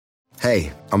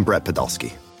Hey, I'm Brett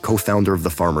Podolsky, co-founder of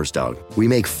The Farmer's Dog. We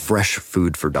make fresh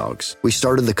food for dogs. We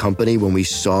started the company when we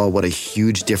saw what a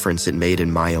huge difference it made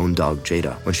in my own dog,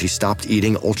 Jada, when she stopped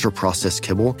eating ultra-processed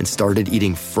kibble and started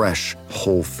eating fresh,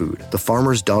 whole food. The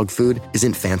Farmer's Dog food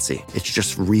isn't fancy. It's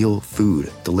just real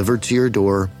food delivered to your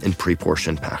door in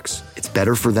pre-portioned packs. It's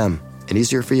better for them and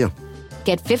easier for you.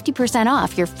 Get 50%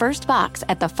 off your first box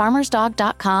at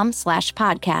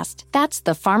thefarmersdog.com/podcast. That's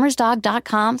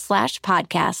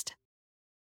thefarmersdog.com/podcast.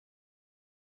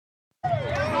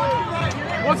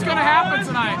 What's going to happen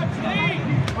tonight?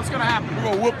 What's going to happen? We're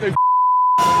going to whoop their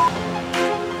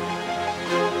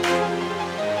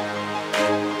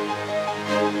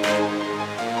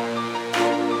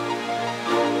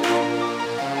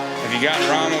Have you got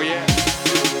Rommel yet?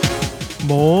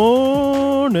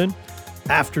 Morning,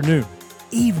 afternoon,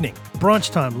 evening,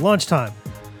 brunch time, lunchtime.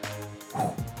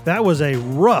 That was a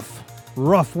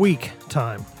rough week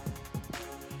time.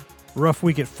 Rough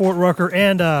week at Fort Rucker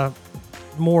and,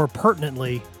 more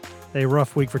pertinently, a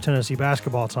rough week for Tennessee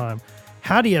basketball time.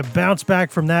 How do you bounce back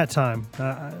from that time?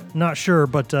 Not sure,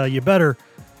 but you better,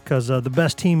 because the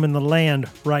best team in the land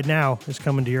right now is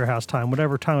coming to your house time.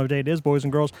 Whatever time of day it is, boys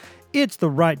and girls, it's the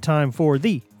right time for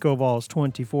the Go Vols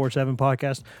 24/7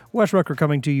 podcast. Wes Rucker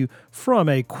coming to you from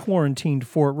a quarantined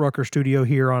Fort Rucker studio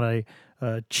here on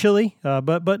a chilly,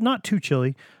 but not too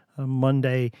chilly,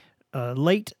 Monday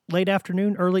late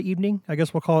afternoon, early evening. I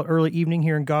guess we'll call it early evening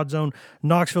here in God's own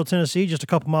Knoxville, Tennessee, just a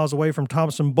couple miles away from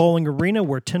Thompson-Boling Arena,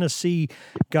 where Tennessee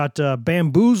got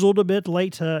bamboozled a bit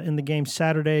late in the game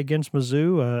Saturday against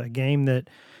Mizzou, a game that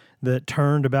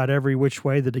turned about every which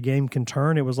way that a game can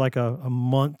turn. It was like a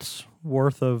month's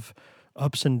worth of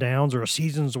ups and downs, or a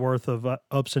season's worth of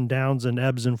ups and downs and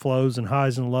ebbs and flows and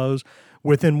highs and lows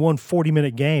within one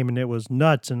 40-minute game, and it was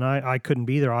nuts. And I couldn't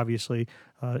be there, obviously,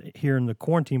 here in the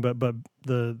quarantine, but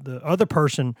the other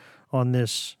person on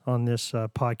this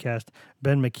podcast,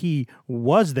 Ben McKee,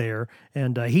 was there,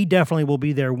 and he definitely will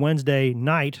be there Wednesday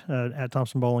night at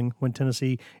Thompson-Boling when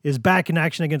Tennessee is back in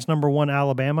action against number 1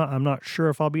 Alabama. I'm not sure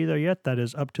if I'll be there yet. That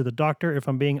is up to the doctor, if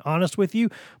I'm being honest with you.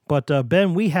 But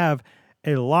Ben, we have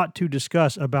a lot to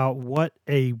discuss about what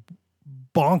a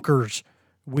bonkers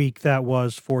week that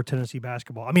was for Tennessee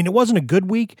basketball. I mean, it wasn't a good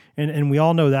week, and we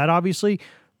all know that, obviously,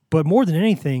 but more than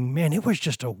anything, man, it was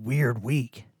just a weird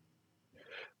week.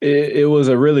 It was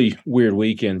a really weird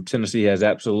week, and Tennessee has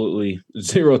absolutely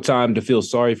zero time to feel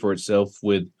sorry for itself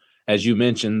with, as you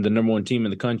mentioned, the number 1 team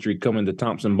in the country coming to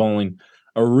Thompson-Boling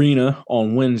Arena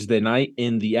on Wednesday night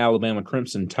in the Alabama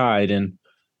Crimson Tide. And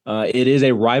it is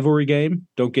a rivalry game.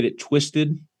 Don't get it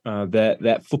twisted.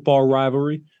 That football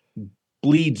rivalry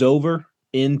bleeds over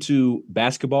into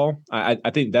basketball. I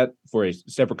think that for a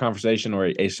separate conversation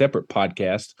or a separate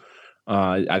podcast,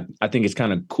 I think it's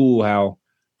kind of cool how,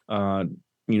 the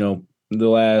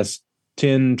last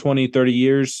 10, 20, 30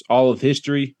 years, all of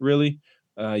history, really,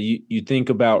 you think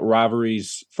about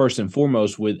rivalries first and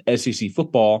foremost with SEC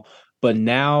football, but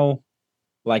now,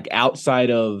 like, outside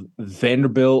of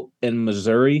Vanderbilt and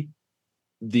Missouri,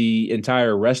 the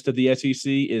entire rest of the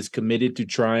SEC is committed to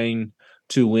trying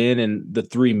to win in the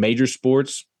 3 major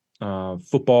sports,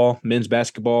 football, men's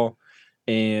basketball,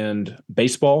 and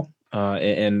baseball.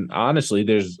 And honestly,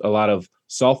 there's a lot of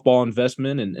softball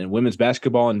investment and women's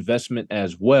basketball investment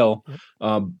as well.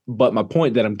 But my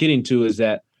point that I'm getting to is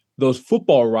that those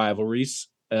football rivalries,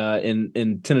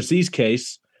 in Tennessee's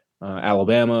case,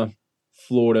 Alabama,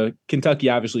 Florida, Kentucky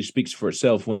obviously speaks for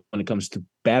itself when it comes to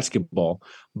basketball.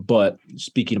 But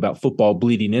speaking about football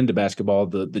bleeding into basketball,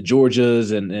 the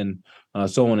Georgias and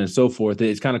so on and so forth,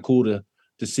 it's kind of cool to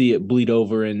see it bleed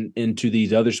over into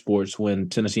these other sports when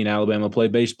Tennessee and Alabama play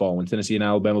baseball, when Tennessee and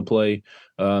Alabama play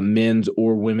men's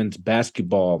or women's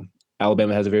basketball.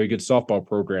 Alabama has a very good softball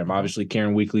program. Obviously,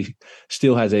 Karen Weekly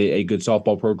still has a good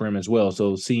softball program as well.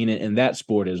 So seeing it in that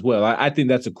sport as well, I think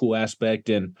that's a cool aspect.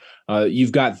 And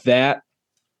you've got that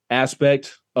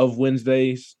aspect of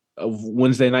Wednesday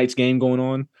night's game going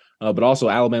on, but also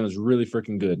Alabama's really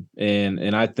freaking good,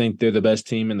 and I think they're the best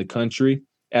team in the country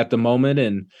at the moment,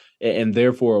 and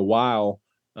there for a while,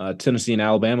 Tennessee and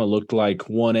Alabama looked like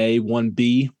 1A,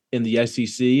 1B in the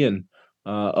SEC, and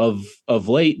of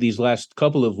late, these last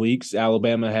couple of weeks,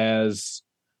 Alabama has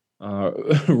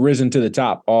risen to the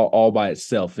top all by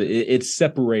itself. It's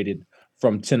separated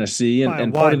from Tennessee,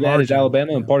 and part of that is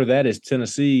Alabama, and part of that is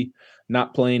Tennessee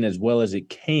not playing as well as it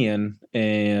can,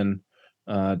 and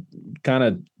kind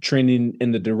of trending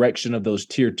in the direction of those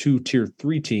tier 2, tier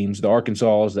 3 teams, the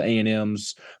Arkansas, the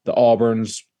A&Ms, the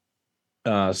Auburns.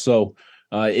 So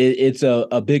it's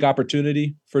a big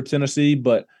opportunity for Tennessee,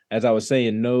 but as I was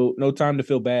saying, no time to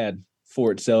feel bad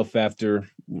for itself after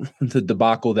the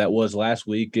debacle that was last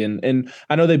week. And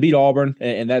I know they beat Auburn,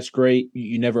 and that's great.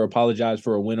 You never apologize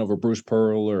for a win over Bruce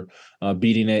Pearl or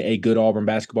beating a good Auburn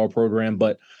basketball program.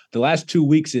 But the last 2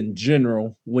 weeks in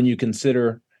general, when you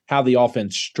consider how the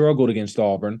offense struggled against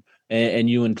Auburn and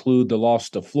you include the loss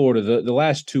to Florida, the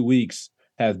last 2 weeks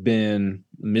have been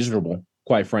miserable,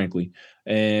 quite frankly.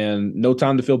 And no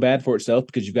time to feel bad for itself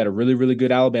because you've got a really, really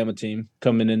good Alabama team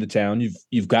coming into town.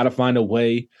 You've got to find a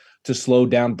way to slow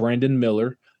down Brandon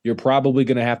Miller. You're probably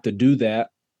going to have to do that.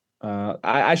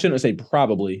 I shouldn't say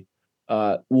probably.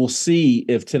 We'll see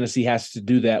if Tennessee has to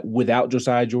do that without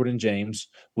Josiah Jordan-James,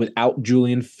 without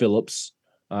Julian Phillips.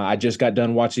 I just got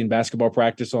done watching basketball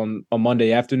practice on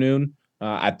Monday afternoon.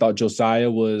 I thought Josiah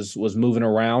was moving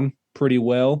around pretty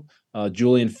well.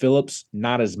 Julian Phillips,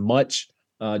 not as much.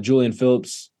 Julian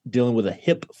Phillips dealing with a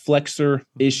hip flexor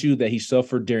issue that he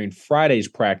suffered during Friday's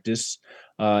practice,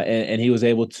 and he was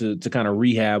able to kind of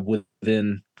rehab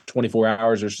within 24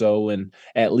 hours or so and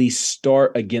at least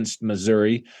start against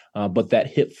Missouri. But that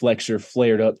hip flexor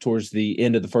flared up towards the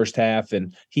end of the first half,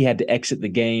 and he had to exit the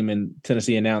game. And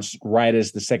Tennessee announced right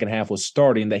as the second half was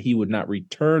starting that he would not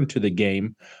return to the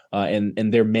game,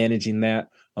 and they're managing that.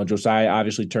 Josiah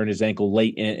obviously turned his ankle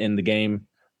late in the game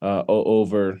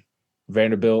over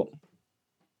Vanderbilt.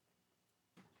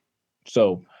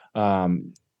 So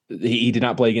he did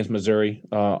not play against Missouri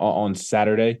on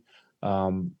Saturday.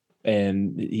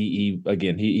 And he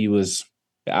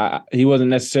wasn't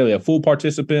necessarily a full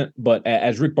participant, but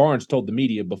as Rick Barnes told the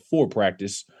media before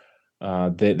practice,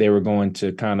 that they were going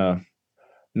to kind of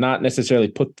not necessarily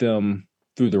put them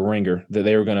through the ringer, that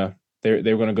they were going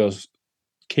to go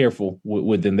careful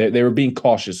with them. They were being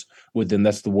cautious with them.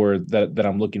 That's the word that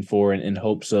I'm looking for, in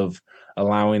hopes of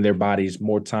allowing their bodies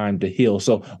more time to heal.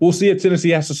 So we'll see if Tennessee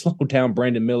has to slow down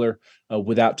Brandon Miller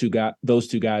without those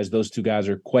two guys. Those two guys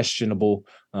are questionable.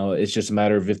 It's just a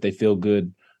matter of if they feel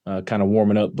good kind of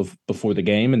warming up before the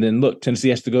game. And then, look, Tennessee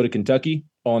has to go to Kentucky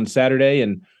on Saturday,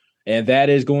 and that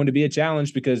is going to be a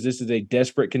challenge because this is a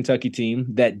desperate Kentucky team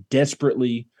that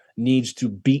desperately needs to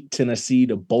beat Tennessee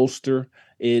to bolster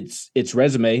its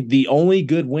resume. The only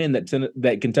good win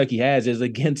that Kentucky has is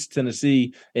against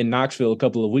Tennessee in Knoxville a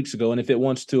couple of weeks ago. And if it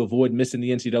wants to avoid missing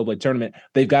the NCAA tournament,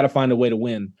 they've got to find a way to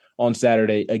win on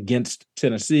Saturday against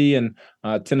Tennessee. And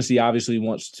Tennessee obviously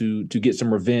wants to get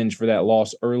some revenge for that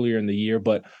loss earlier in the year.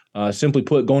 But simply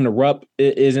put, going to Rupp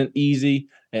isn't easy.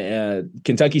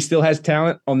 Kentucky still has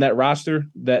talent on that roster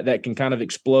that can kind of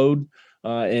explode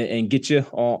and get you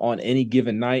on any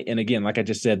given night. And again, like I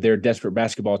just said, they're a desperate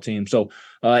basketball team. So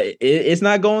it's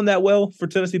not going that well for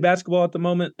Tennessee basketball at the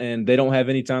moment, and they don't have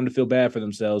any time to feel bad for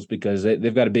themselves because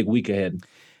they've got a big week ahead.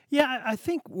 Yeah, I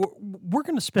think we're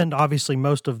going to spend obviously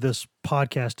most of this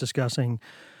podcast discussing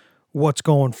what's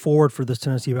going forward for this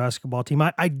Tennessee basketball team.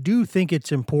 I do think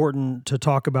it's important to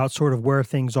talk about sort of where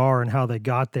things are and how they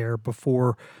got there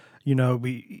before,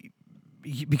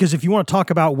 because if you want to talk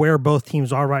about where both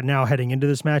teams are right now heading into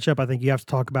this matchup, I think you have to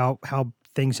talk about how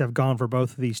things have gone for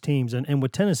both of these teams. And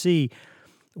with Tennessee,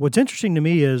 what's interesting to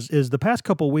me is the past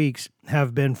couple of weeks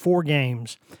have been 4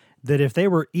 games that if they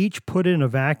were each put in a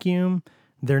vacuum,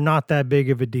 they're not that big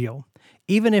of a deal.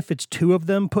 Even if it's 2 of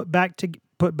them put back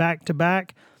to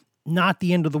back, not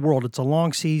the end of the world. It's a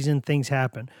long season, things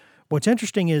happen. What's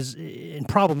interesting is, and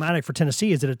problematic for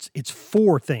Tennessee, is that it's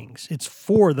 4 things. It's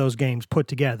 4 of those games put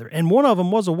together, and one of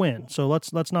them was a win. So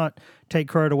let's not take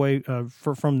credit away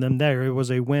from them there. It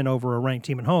was a win over a ranked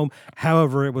team at home.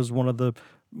 However, it was one of the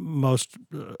most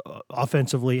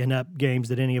offensively inept games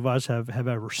that any of us have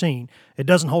ever seen. It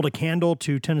doesn't hold a candle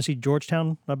to Tennessee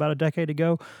Georgetown about a decade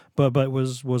ago, but it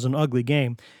was an ugly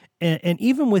game. And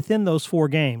even within those 4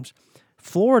 games,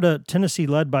 Florida, Tennessee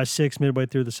led by 6 midway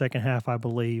through the second half, I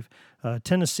believe.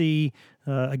 Tennessee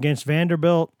against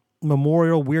Vanderbilt,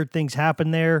 Memorial, weird things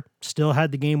happened there. Still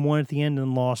had the game won at the end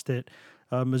and lost it.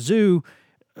 Mizzou,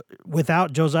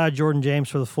 without Josiah Jordan-James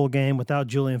for the full game, without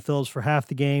Julian Phillips for half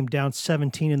the game, down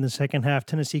 17 in the second half.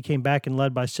 Tennessee came back and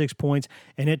led by 6 points,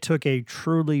 and it took a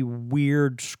truly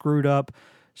weird, screwed-up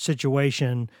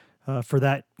situation for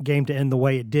that game to end the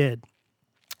way it did.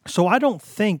 So I don't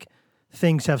think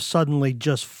things have suddenly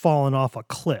just fallen off a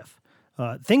cliff.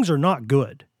 Things are not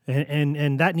good.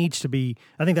 And that needs to be,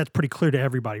 I think that's pretty clear to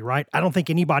everybody, right? I don't think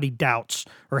anybody doubts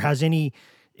or has any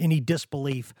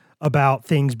disbelief about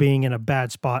things being in a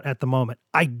bad spot at the moment.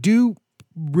 I do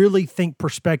really think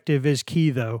perspective is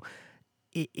key, though.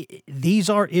 These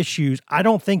are issues. I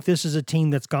don't think this is a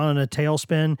team that's gone in a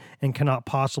tailspin and cannot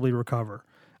possibly recover.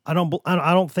 I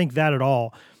don't think that at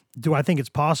all. Do I think it's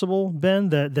possible, Ben,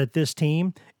 that this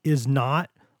team is not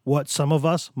what some of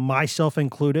us, myself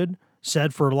included,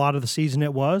 said for a lot of the season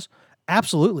it was?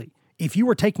 Absolutely. If you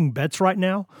were taking bets right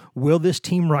now, will this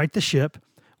team right the ship?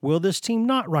 Will this team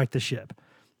not right the ship?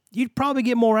 You'd probably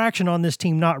get more action on this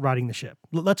team not righting the ship.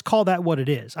 Let's call that what it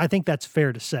is. I think that's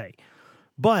fair to say.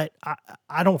 But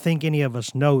I don't think any of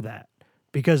us know that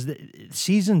because the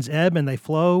seasons ebb and they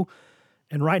flow.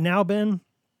 And right now, Ben,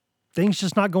 things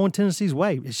just not going Tennessee's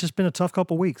way. It's just been a tough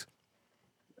couple weeks.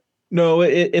 No,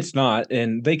 it's not.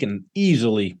 And they can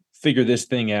easily figure this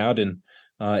thing out and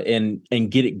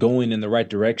get it going in the right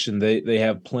direction. They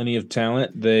have plenty of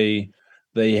talent. They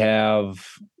have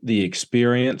the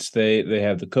experience. They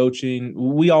have the coaching.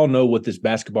 We all know what this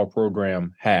basketball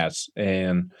program has,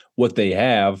 and what they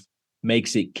have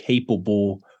makes it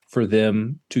capable for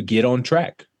them to get on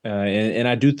track. And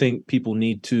I do think people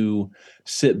need to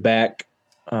sit back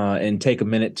and take a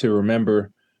minute to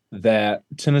remember that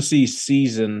Tennessee's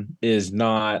season is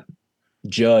not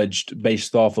judged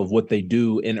based off of what they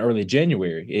do in early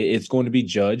January. It's going to be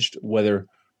judged whether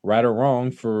right or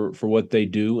wrong for what they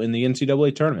do in the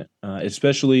NCAA tournament,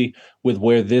 especially with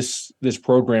where this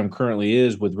program currently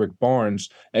is with Rick Barnes.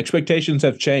 Expectations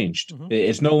have changed. Mm-hmm.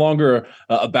 It's no longer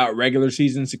about regular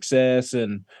season success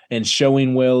and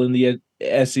showing well in the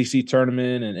SEC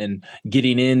tournament and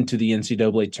getting into the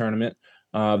NCAA tournament.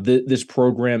 This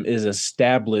program is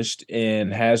established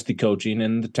and has the coaching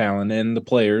and the talent and the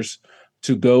players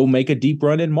to go make a deep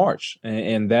run in March.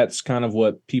 And that's kind of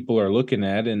what people are looking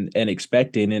at and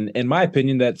expecting. And in my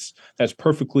opinion, that's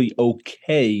perfectly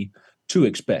okay to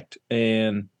expect.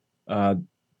 And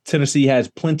Tennessee has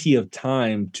plenty of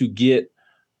time to get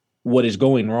what is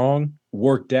going wrong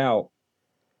worked out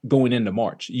going into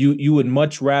March. You would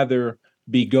much rather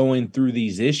be going through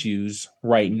these issues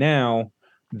right now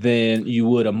than you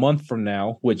would a month from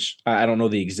now, which I don't know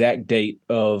the exact date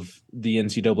of the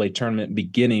NCAA tournament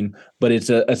beginning, but it's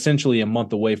essentially a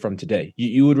month away from today.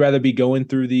 You would rather be going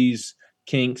through these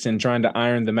kinks and trying to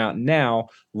iron them out now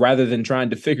rather than trying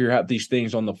to figure out these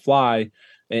things on the fly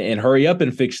and hurry up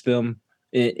and fix them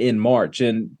in March.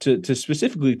 And to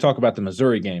specifically talk about the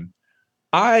Missouri game,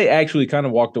 I actually kind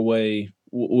of walked away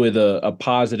with a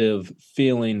positive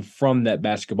feeling from that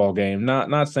basketball game.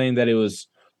 Not saying that it was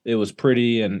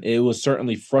pretty, and it was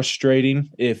certainly frustrating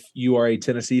if you are a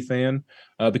Tennessee fan,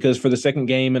 because for the second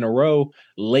game in a row,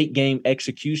 late game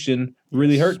execution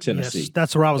really hurt Tennessee. Yes,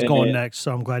 that's where I was going next,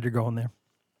 so I'm glad you're going there.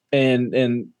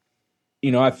 And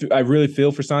you know, I really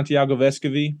feel for Santiago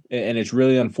Vescovi, and it's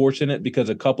really unfortunate because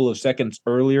a couple of seconds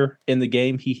earlier in the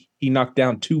game, he knocked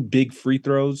down 2 big free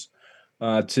throws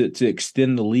to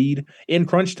extend the lead. In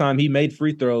crunch time, he made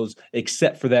free throws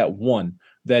except for that one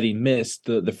that he missed,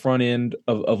 the front end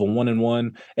of a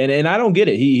 1-and-1. And I don't get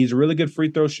it. He's a really good free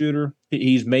throw shooter.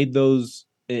 He's made those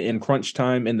in crunch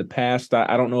time in the past.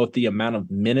 I don't know if the amount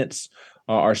of minutes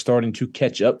are starting to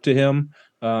catch up to him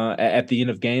at the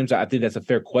end of games. I think that's a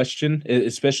fair question,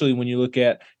 especially when you look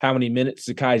at how many minutes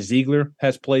Zakai Ziegler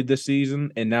has played this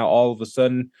season. And now all of a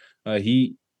sudden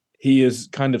he is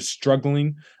kind of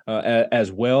struggling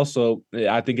as well. So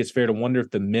I think it's fair to wonder if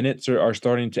the minutes are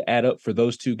starting to add up for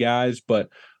those two guys. But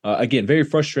again, very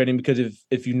frustrating because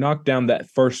if you knock down that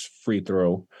first free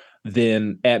throw,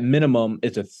 then at minimum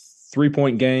it's a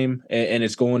 3-point game and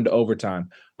it's going to overtime.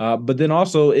 But then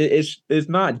also it's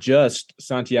not just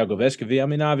Santiago Vescovi. I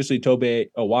mean, obviously Tobe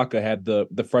Awaka had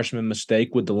the freshman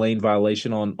mistake with the lane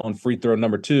violation on free throw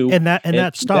number 2. And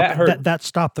that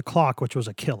stopped the clock, which was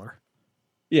a killer.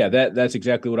 Yeah, that's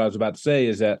exactly what I was about to say,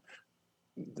 is that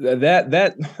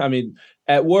I mean,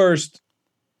 at worst,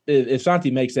 if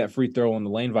Santi makes that free throw on the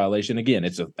lane violation, again,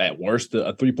 it's at worst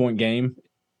a 3-point game.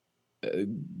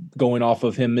 Going off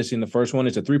of him missing the first one,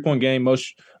 it's a 3-point game.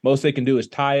 Most they can do is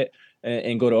tie it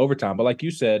and go to overtime. But like you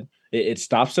said, it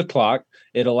stops the clock.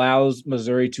 It allows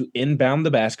Missouri to inbound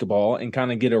the basketball and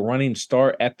kind of get a running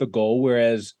start at the goal.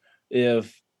 Whereas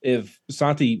if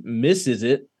Santi misses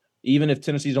it, even if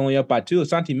Tennessee's only up by 2, if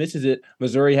Santi misses it,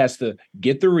 Missouri has to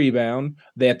get the rebound.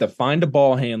 They have to find a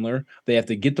ball handler. They have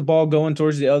to get the ball going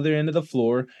towards the other end of the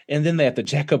floor, and then they have to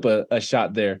jack up a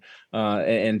shot there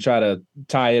and try to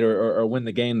tie it or win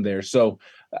the game there. So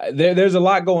there's a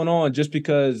lot going on just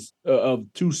because of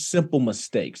 2 simple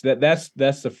mistakes. That's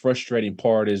the frustrating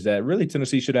part, is that really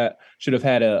Tennessee should have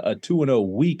had a 2-0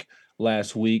 week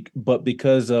last week, but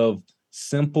because of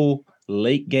simple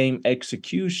late game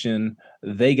execution,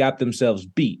 they got themselves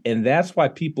beat. And that's why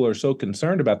people are so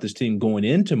concerned about this team going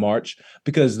into March,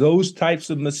 because those types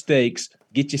of mistakes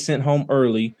get you sent home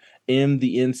early in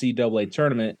the NCAA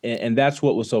tournament. And that's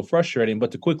what was so frustrating.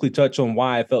 But to quickly touch on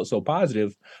why I felt so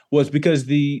positive was because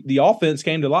the offense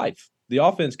came to life. The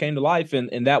offense came to life,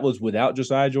 and that was without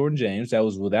Josiah Jordan-James. That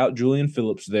was without Julian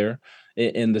Phillips there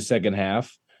in the second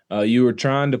half. You were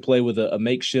trying to play with a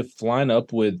makeshift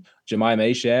lineup with Jemai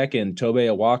Meshack and Tobe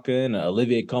Awaka and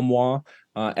Olivier Kumwa.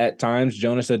 At times,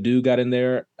 Jonas Adu got in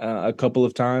there a couple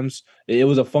of times. It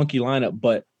was a funky lineup,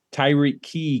 but Tyreek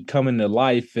Key coming to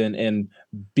life and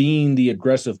being the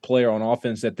aggressive player on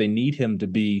offense that they need him to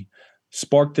be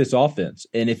sparked this offense.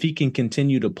 And if he can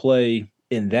continue to play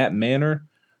in that manner,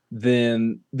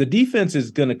 then the defense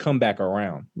is going to come back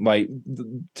around. Like,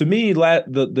 to me,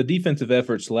 the defensive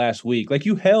efforts last week, like,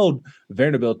 you held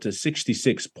Vanderbilt to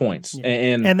 66 points. Yeah.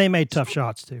 And they made tough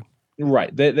shots too.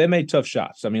 Right. They made tough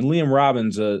shots. I mean, Liam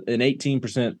Robbins, an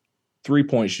 18%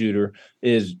 three-point shooter,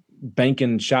 is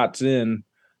banking shots in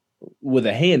with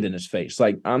a hand in his face.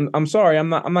 Like, I'm sorry, I'm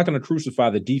not going to crucify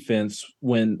the defense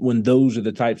when those are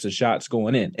the types of shots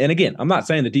going in. And again, I'm not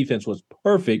saying the defense was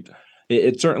perfect.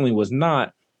 It certainly was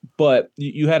not. But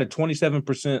you had a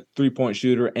 27% three-point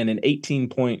shooter and an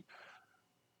 18%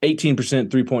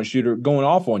 three-point shooter going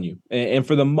off on you. And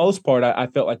for the most part, I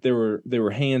felt like there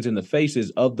were hands in the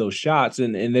faces of those shots,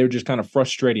 and they were just kind of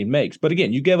frustrating makes. But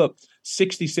again, you gave up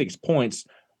 66 points.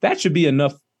 That should be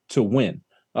enough to win.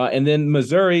 And then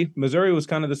Missouri was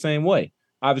kind of the same way.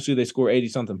 Obviously, they scored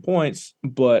 80-something points,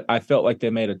 but I felt like they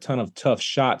made a ton of tough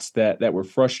shots that were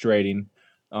frustrating.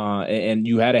 And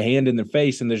you had a hand in their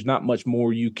face, and there's not much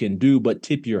more you can do but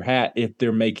tip your hat if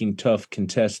they're making tough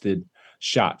contested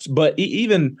shots. But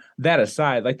even that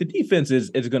aside, like, the defense is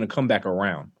going to come back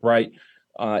around, right?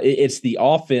 It's the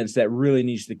offense that really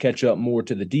needs to catch up more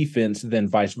to the defense than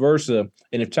vice versa.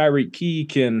 And if Tyreek Key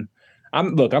can,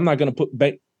 I'm not going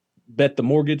to bet the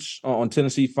mortgage on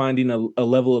Tennessee finding a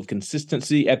level of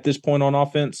consistency at this point on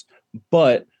offense.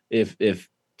 But if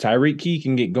Tyreek Key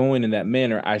can get going in that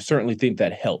manner, I certainly think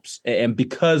that helps. And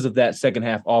because of that second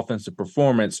half offensive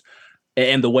performance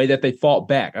and the way that they fought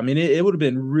back, I mean, it would have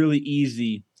been really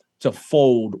easy to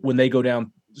fold when they go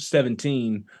down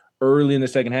 17 early in the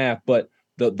second half. But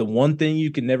the one thing you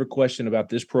can never question about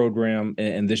this program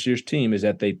and this year's team is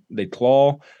that they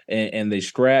claw and they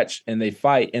scratch and they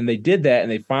fight. And they did that,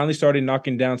 and they finally started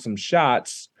knocking down some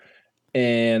shots,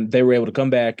 and they were able to come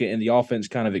back, and the offense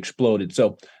kind of exploded.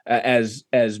 So as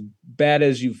bad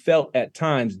as you felt at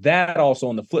times, that also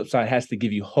on the flip side has to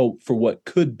give you hope for what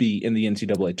could be in the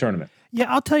NCAA tournament.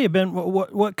 Yeah, I'll tell you, Ben,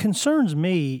 what concerns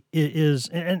me is,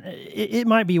 and it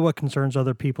might be what concerns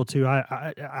other people too.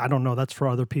 I don't know. That's for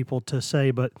other people to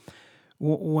say. But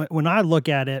when I look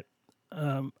at it,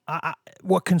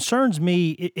 what concerns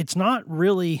me, it's not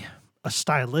really a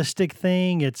stylistic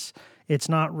thing. It's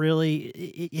not really,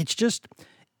 it's just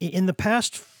in the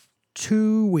past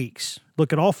 2 weeks,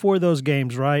 look at all 4 of those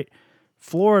games, right?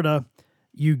 Florida,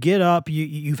 you get up,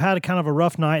 you've had a kind of a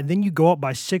rough night, and then you go up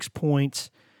by 6 points.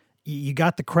 You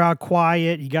got the crowd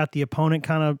quiet. You got the opponent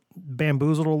kind of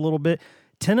bamboozled a little bit.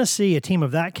 Tennessee, a team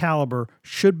of that caliber,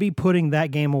 should be putting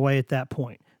that game away at that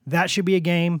point. That should be a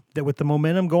game that, with the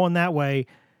momentum going that way,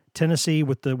 Tennessee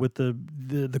with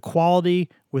the quality,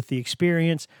 with the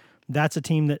experience, that's a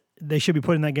team that they should be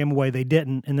putting that game away. They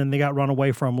didn't, and then they got run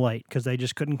away from late because they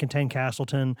just couldn't contain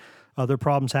Castleton. Other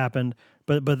problems happened,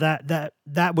 but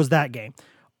that was that game.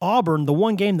 Auburn, the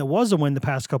one game that was a win the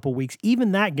past couple of weeks,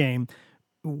 even that game,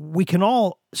 we can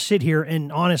all sit here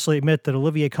and honestly admit that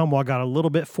Olivier Kumwa got a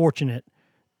little bit fortunate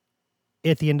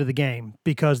at the end of the game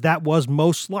because that was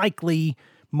most likely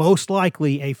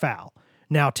a foul.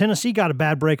 Now, Tennessee got a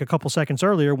bad break a couple seconds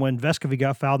earlier when Vescovi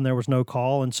got fouled and there was no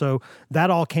call, and so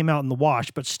that all came out in the wash.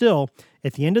 But still,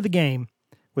 at the end of the game,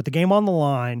 with the game on the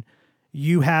line,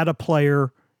 you had a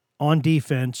player on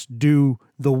defense do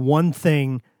the one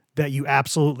thing that you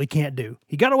absolutely can't do.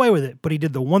 He got away with it, but he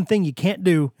did the one thing you can't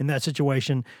do in that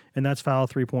situation, and that's foul a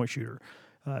three-point shooter.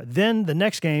 Then the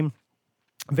next game,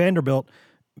 Vanderbilt,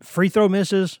 free throw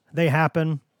misses, they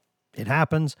happen. It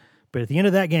happens. But at the end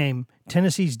of that game,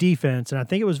 Tennessee's defense, and I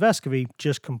think it was Vescovi,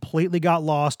 just completely got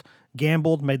lost,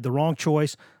 gambled, made the wrong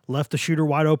choice, left the shooter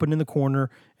wide open in the corner,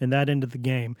 and that ended the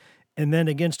game. And then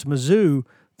against Mizzou,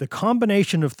 the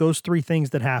combination of those 3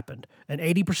 things that happened, an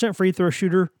 80% free throw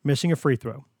shooter missing a free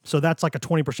throw. So that's like a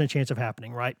 20% chance of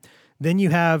happening, right? Then you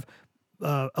have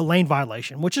a lane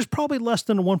violation, which is probably less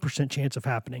than a 1% chance of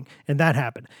happening, and that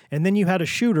happened. And then you had a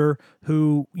shooter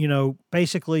who,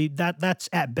 basically that's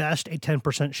at best a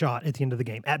 10% shot at the end of the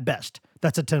game. At best,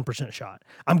 that's a 10% shot.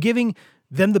 I'm giving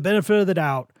them the benefit of the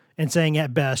doubt and saying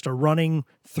at best a running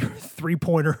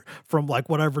three-pointer from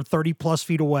 30-plus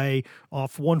feet away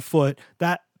off 1 foot,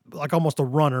 that like almost a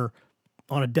runner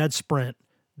on a dead sprint,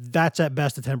 that's at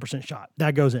best a 10% shot.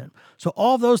 That goes in. So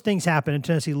all those things happen and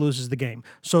Tennessee loses the game.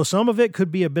 So some of it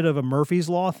could be a bit of a Murphy's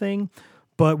Law thing,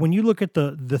 but when you look at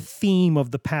the theme of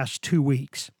the past 2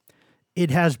 weeks, it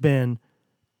has been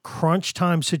crunch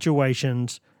time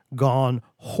situations gone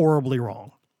horribly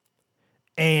wrong.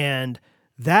 And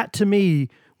that, to me,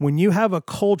 when you have a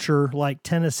culture like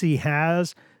Tennessee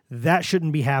has, that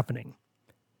shouldn't be happening,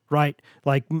 right?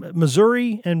 Like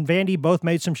Missouri and Vandy both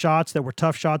made some shots that were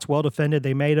tough shots, well defended.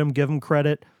 They made them, give them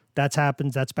credit. That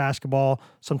happens. That's basketball.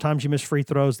 Sometimes you miss free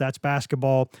throws. That's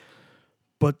basketball.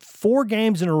 But 4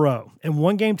 games in a row, and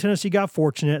one game Tennessee got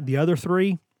fortunate. The other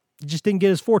 3 just didn't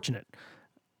get as fortunate.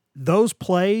 Those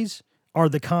plays are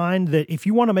the kind that if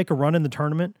you want to make a run in the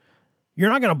tournament, you're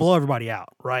not going to blow everybody out,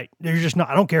 right? You're just not.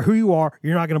 I don't care who you are.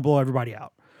 You're not going to blow everybody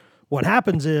out. What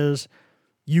happens is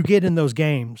you get in those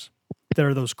games that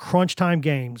are those crunch time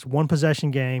games, one possession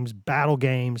games, battle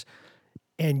games,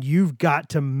 and you've got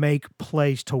to make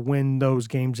plays to win those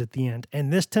games at the end.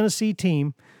 And this Tennessee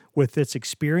team, with its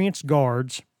experienced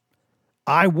guards,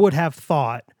 I would have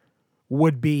thought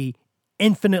would be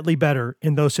infinitely better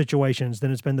in those situations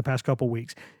than it's been the past couple of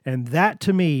weeks. And that,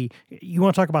 to me, you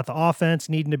want to talk about the offense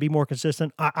needing to be more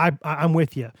consistent. I'm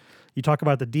with you. You talk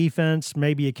about the defense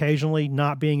maybe occasionally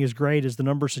not being as great as the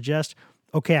numbers suggest.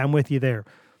 Okay, I'm with you there.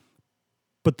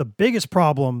 But the biggest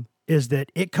problem is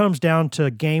that it comes down to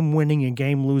game-winning and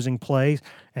game-losing plays.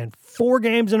 And 4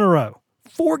 games in a row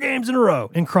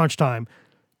in crunch time,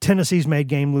 Tennessee's made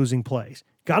game-losing plays.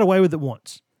 Got away with it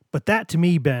once. But that, to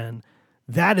me, Ben,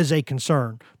 that is a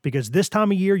concern, because this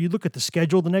time of year, you look at the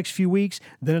schedule the next few weeks,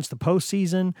 then it's the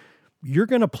postseason. You're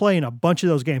going to play in a bunch of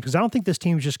those games, because I don't think this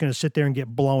team is just going to sit there and get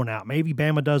blown out. Maybe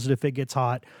Bama does it if it gets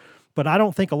hot, but I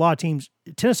don't think a lot of teams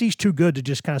 – Tennessee's too good to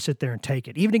just kind of sit there and take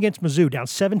it. Even against Mizzou, down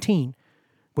 17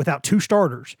 without 2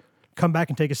 starters, come back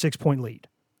and take a 6-point lead.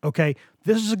 Okay,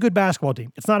 this is a good basketball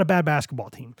team. It's not a bad basketball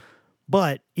team.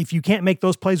 But if you can't make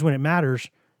those plays when it matters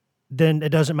 – then it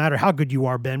doesn't matter how good you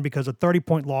are, Ben, because a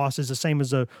 30-point loss is the same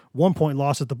as a 1-point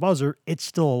loss at the buzzer. It's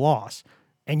still a loss.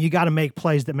 And you got to make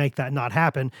plays that make that not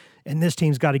happen. And this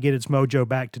team's got to get its mojo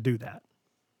back to do that.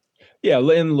 Yeah,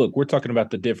 and look, we're talking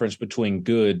about the difference between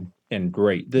good and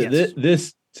great.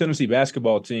 This Tennessee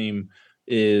basketball team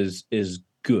is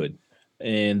good,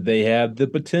 and they have the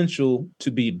potential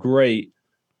to be great,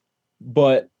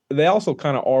 but they also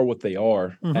kind of are what they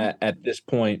are at this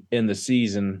point in the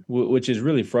season, which is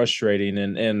really frustrating.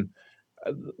 And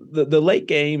the late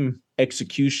game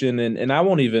execution, and I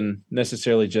won't even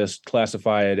necessarily just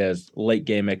classify it as late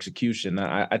game execution.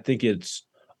 I think it's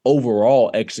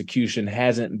overall execution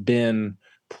hasn't been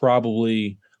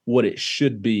probably what it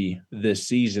should be this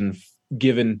season,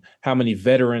 given how many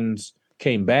veterans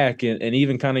came back and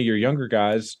even kind of your younger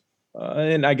guys.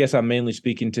 And I guess I'm mainly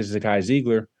speaking to Zakai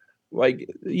Ziegler. Like,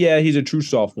 yeah, he's a true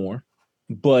sophomore,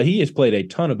 but he has played a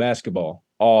ton of basketball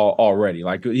already.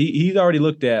 Like he's already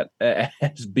looked at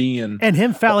as being and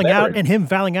him fouling out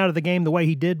of the game the way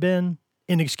he did, Ben,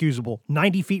 inexcusable.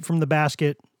 90 feet from the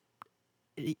basket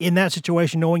in that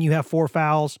situation, knowing you have 4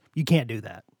 fouls, you can't do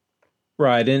that.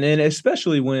 Right, and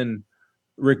especially when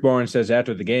Rick Barnes says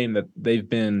after the game that they've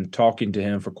been talking to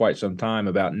him for quite some time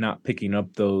about not picking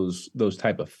up those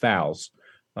type of fouls.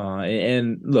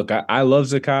 And look, I love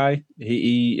Zakai.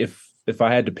 He if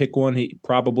I had to pick one, he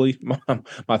probably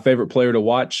my favorite player to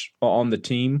watch on the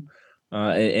team.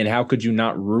 And how could you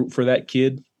not root for that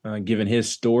kid, given his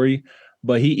story?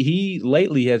 But he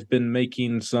lately has been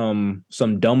making some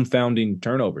dumbfounding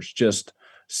turnovers, just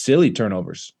silly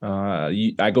turnovers.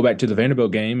 I go back to the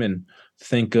Vanderbilt game and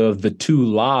think of the 2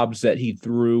 lobs that he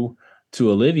threw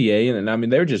to Olivier, and I mean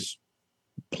they're just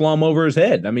plumb over his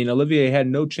head. I mean, Olivier had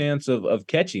no chance of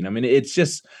catching. I mean, it's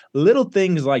just little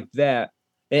things like that.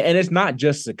 And it's not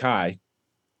just Zakai.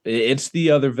 It's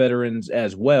the other veterans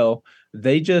as well.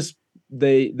 They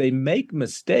make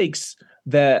mistakes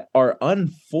that are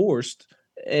unforced,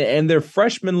 and they're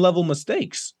freshman level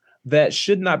mistakes that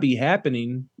should not be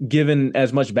happening given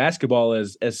as much basketball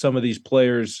as some of these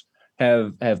players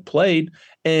have played.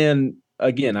 And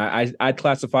again, I'd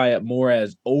classify it more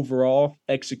as overall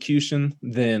execution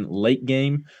than late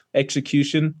game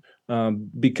execution,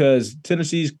 because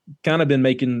Tennessee's kind of been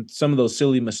making some of those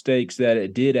silly mistakes that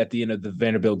it did at the end of the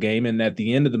Vanderbilt game and at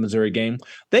the end of the Missouri game.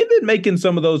 They've been making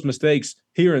some of those mistakes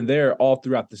here and there all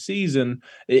throughout the season.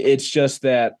 It's just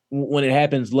that when it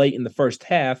happens late in the first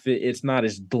half, it's not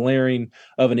as glaring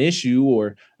of an issue,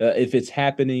 or if it's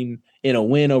happening in a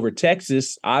win over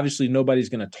Texas, obviously nobody's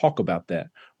going to talk about that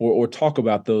or talk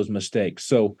about those mistakes.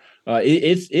 So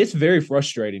it's very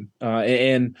frustrating.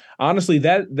 And honestly,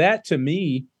 that to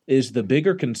me is the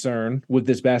bigger concern with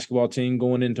this basketball team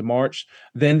going into March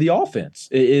than the offense.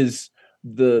 It is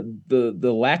the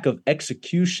lack of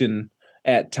execution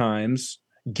at times,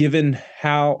 given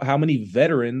how many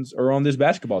veterans are on this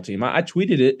basketball team. I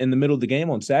tweeted it in the middle of the game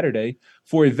on Saturday.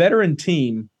 For a veteran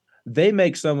team, they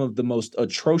make some of the most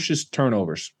atrocious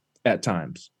turnovers at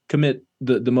times, commit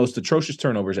the most atrocious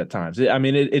turnovers at times. I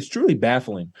mean, it's truly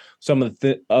baffling, some of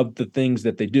the things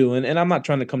that they do. And I'm not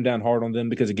trying to come down hard on them,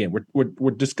 because again,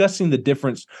 we're discussing the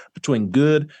difference between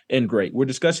good and great. We're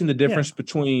discussing the difference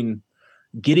between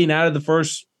getting out of the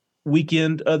first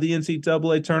weekend of the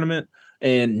NCAA tournament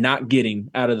and not getting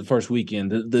out of the first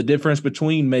weekend. The difference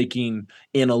between making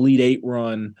an Elite Eight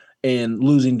run and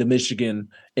losing to Michigan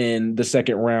in the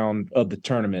second round of the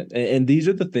tournament. And these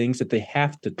are the things that they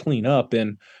have to clean up.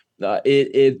 And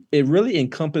it really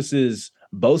encompasses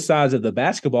both sides of the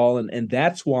basketball. And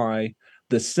that's why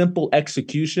the simple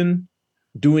execution,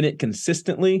 doing it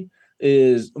consistently,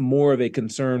 is more of a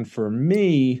concern for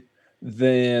me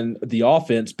than the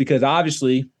offense, because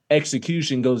obviously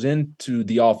execution goes into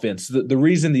the offense. The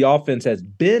reason the offense has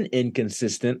been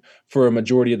inconsistent for a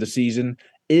majority of the season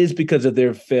is because of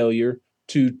their failure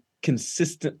to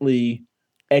consistently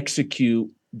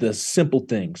execute the simple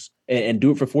things and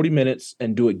do it for 40 minutes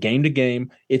and do it game to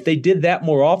game. If they did that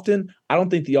more often, I don't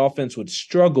think the offense would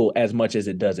struggle as much as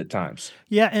it does at times.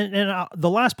 Yeah, and the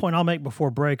last point I'll make before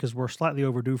break, because we're slightly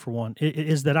overdue for one,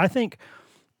 is that I think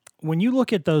when you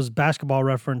look at those basketball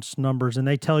reference numbers and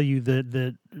they tell you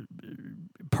that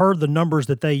per the numbers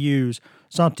that they use,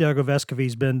 Santiago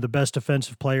Vescovi's been the best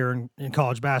defensive player in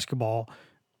college basketball,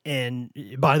 and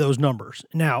by those numbers.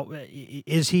 Now,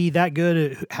 is he that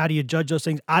good? How do you judge those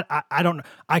things? I don't know.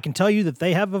 I can tell you that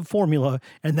they have a formula,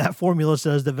 and that formula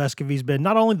says that Vescovi's been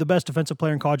not only the best defensive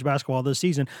player in college basketball this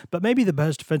season, but maybe the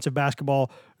best defensive basketball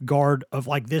guard of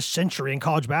like this century in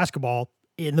college basketball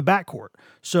in the backcourt.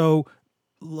 So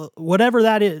whatever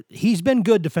that is, he's been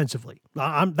good defensively.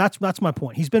 That's my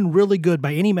point. He's been really good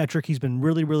by any metric. He's been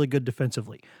really, really good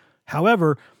defensively.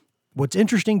 However, what's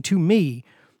interesting to me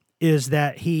is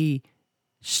that he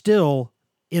still,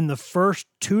 in the first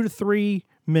 2 to 3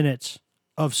 minutes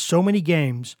of so many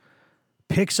games,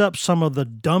 picks up some of the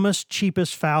dumbest,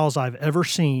 cheapest fouls I've ever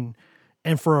seen.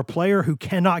 And for a player who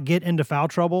cannot get into foul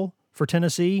trouble for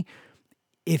Tennessee,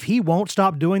 if he won't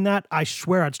stop doing that, I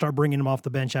swear I'd start bringing him off the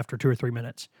bench after 2 or 3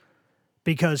 minutes,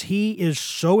 because he is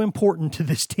so important to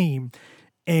this team.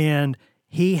 And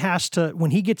he has to,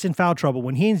 when he gets in foul trouble,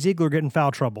 when he and Ziegler get in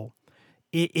foul trouble,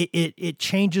 it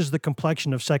changes the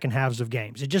complexion of second halves of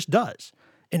games. It just does.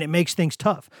 And it makes things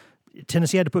tough.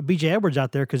 Tennessee had to put B.J. Edwards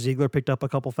out there because Ziegler picked up a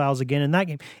couple fouls again in that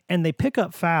game. And they pick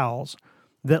up fouls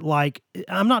that, like,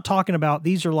 I'm not talking about,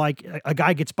 these are like a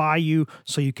guy gets by you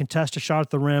so you contest a shot at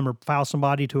the rim or foul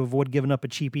somebody to avoid giving up a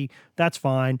cheapie. That's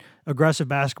fine. Aggressive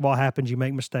basketball happens. You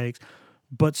make mistakes.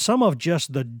 But some of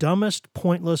just the dumbest,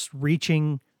 pointless,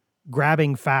 reaching,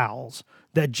 grabbing fouls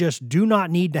that just do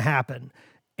not need to happen,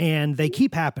 and they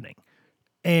keep happening.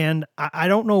 And I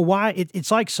don't know why. It's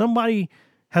like somebody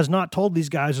has not told these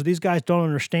guys, or these guys don't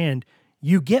understand.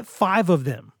 You get 5 of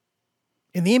them.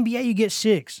 In the NBA, you get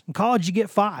 6. In college, you get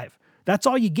 5. That's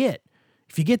all you get.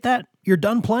 If you get that, you're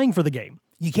done playing for the game.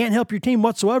 You can't help your team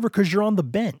whatsoever because you're on the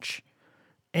bench.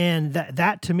 And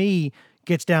that to me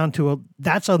gets down to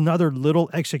that's another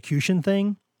little execution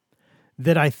thing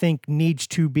that I think needs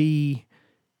to be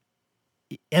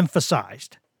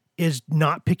emphasized, is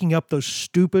not picking up those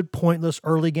stupid, pointless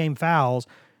early game fouls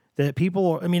that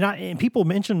people, and people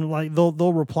mention, like,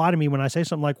 they'll reply to me when I say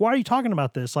something like, why are you talking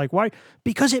about this? Like, why?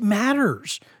 Because it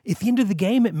matters. At the end of the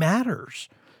game, it matters.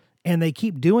 And they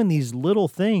keep doing these little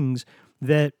things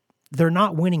that they're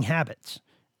not winning habits.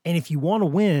 And if you want to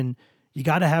win, you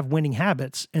got to have winning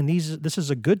habits. And this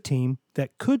is a good team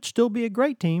that could still be a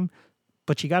great team,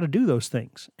 but you got to do those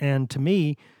things. And to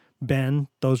me, Ben,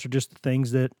 those are just the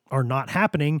things that are not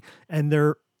happening, and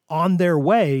they're on their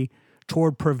way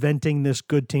toward preventing this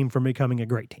good team from becoming a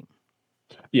great team.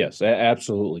 Yes,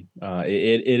 absolutely.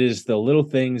 It is the little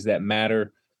things that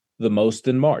matter the most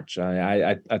in March.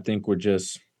 I think we're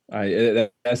just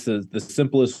that's the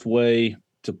simplest way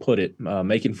to put it.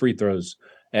 Making free throws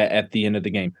at the end of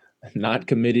the game, not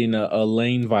committing a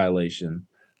lane violation,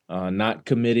 not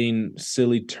committing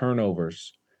silly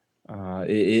turnovers.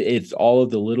 It's all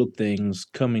of the little things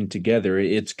coming together.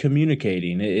 It's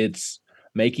communicating. It's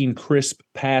making crisp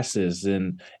passes,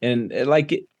 and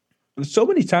like so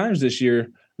many times this year,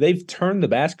 they've turned the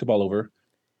basketball over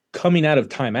coming out of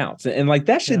timeouts, and like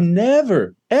that should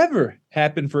never ever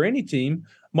happen for any team,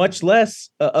 much less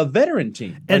a veteran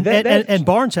team. Like and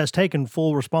Barnes has taken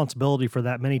full responsibility for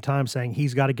that many times, saying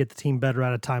he's got to get the team better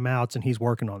out of timeouts, and he's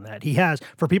working on that. He has.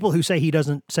 For people who say he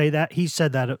doesn't say that, he's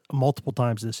said that multiple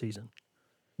times this season.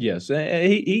 Yes,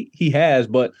 he has,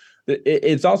 but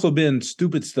it's also been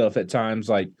stupid stuff at times,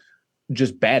 like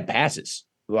just bad passes,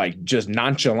 like just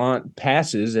nonchalant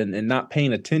passes and not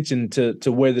paying attention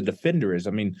to where the defender is.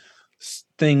 I mean,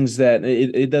 things that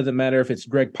it doesn't matter if it's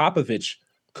Greg Popovich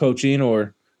coaching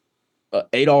or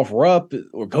Adolph Rupp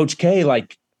or Coach K.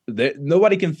 Like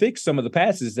nobody can fix some of the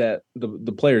passes that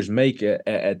the players make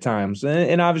at times,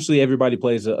 and obviously everybody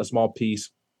plays a small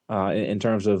piece in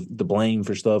terms of the blame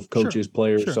for stuff, coaches,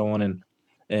 players, so on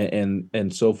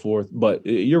and so forth. But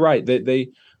you're right, they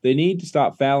need to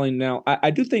stop fouling. Now,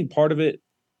 I do think part of it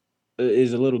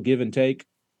is a little give and take.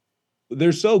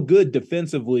 They're so good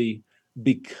defensively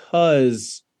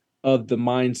because of the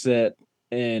mindset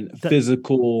and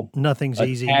physical, nothing's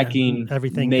attacking easy.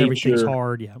 Everything's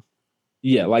hard.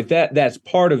 Yeah, like that. That's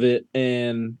part of it,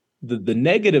 and the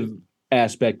negative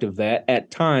aspect of that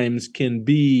at times can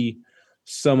be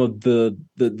some of the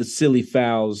silly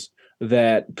fouls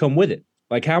that come with it.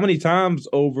 Like how many times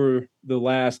over the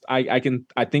last I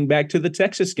think back to the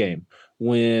Texas game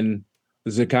when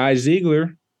Zakai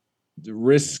Ziegler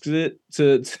risks it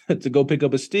to go pick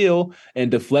up a steal and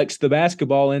deflects the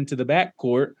basketball into the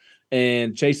backcourt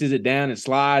and chases it down and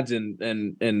slides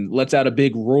and lets out a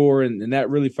big roar, and that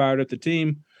really fired up the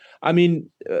team. I mean,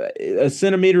 a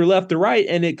centimeter left to right,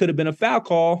 and it could have been a foul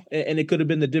call, and it could have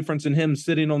been the difference in him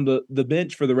sitting on the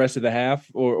bench for the rest of the half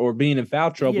or being in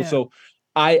foul trouble. Yeah. So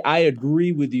I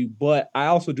agree with you, but I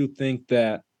also do think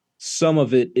that some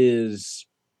of it is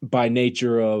by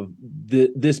nature of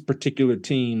this particular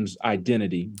team's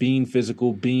identity, being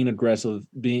physical, being aggressive,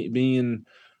 being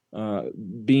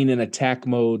in attack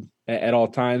mode at all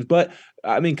times. But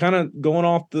I mean, kind of going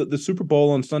off the Super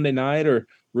Bowl on Sunday night or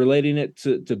relating it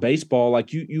to baseball,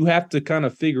 like you have to kind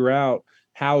of figure out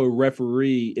how a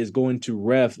referee is going to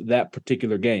ref that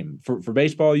particular game. For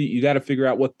baseball, you got to figure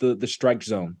out what the strike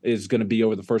zone is going to be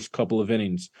over the first couple of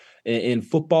innings. In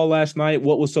football last night,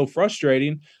 what was so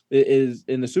frustrating is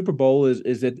in the Super Bowl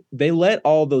is that they let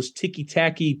all those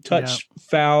ticky-tacky touch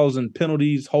fouls and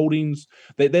penalties, holdings,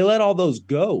 they let all those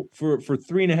go for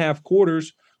 3.5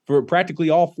 quarters, for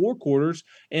practically all 4 quarters.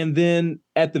 And then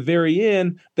at the very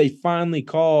end, they finally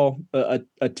call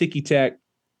a ticky-tack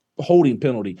holding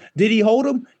penalty. Did he hold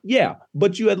him? Yeah,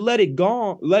 but you had let it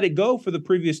go for the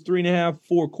previous 3.5,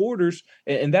 4 quarters,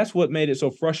 and that's what made it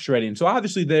so frustrating. So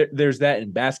obviously there's that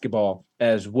in basketball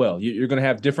as well. You're going to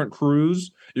have different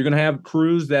crews. You're going to have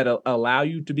crews that allow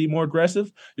you to be more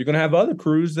aggressive. You're going to have other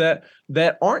crews that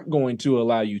aren't going to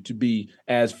allow you to be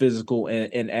as physical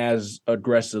and as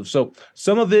aggressive. So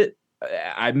some of it,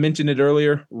 I mentioned it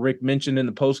earlier. Rick mentioned in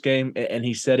the postgame, and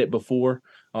he said it before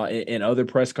in other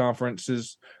press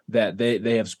conferences that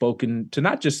they have spoken to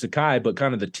not just Sakai, but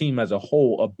kind of the team as a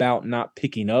whole about not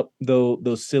picking up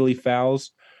those silly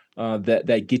fouls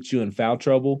that get you in foul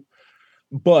trouble.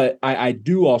 But I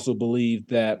do also believe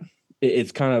that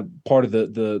it's kind of part of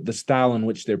the style in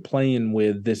which they're playing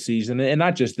with this season, and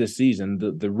not just this season,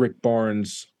 the Rick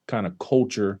Barnes kind of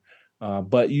culture.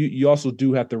 But you also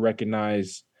do have to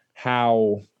recognize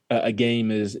how a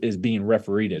game is being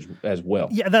refereed as well.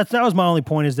 Yeah, that was my only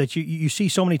point, is that you see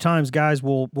so many times guys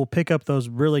will pick up those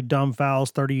really dumb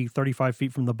fouls 30, 35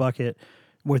 feet from the bucket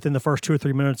within the first 2 or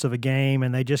 3 minutes of a game,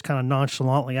 and they just kind of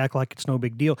nonchalantly act like it's no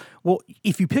big deal. Well,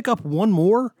 if you pick up one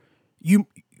more,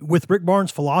 with Rick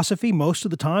Barnes' philosophy, most of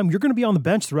the time you're going to be on the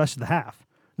bench the rest of the half.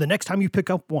 The next time you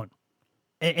pick up one,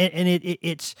 and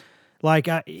it's like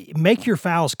make your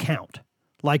fouls count.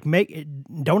 Like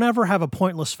don't ever have a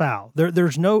pointless foul.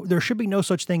 There should be no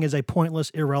such thing as a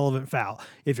pointless, irrelevant foul.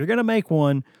 If you're going to make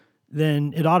one,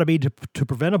 then it ought to be to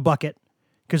prevent a bucket.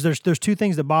 Because there's 2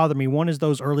 things that bother me. One is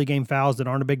those early game fouls that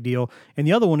aren't a big deal, and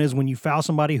the other one is when you foul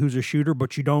somebody who's a shooter,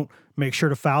 but you don't make sure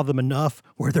to foul them enough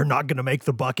where they're not going to make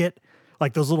the bucket.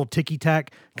 Like those little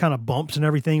ticky-tack kind of bumps and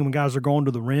everything when guys are going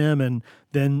to the rim, and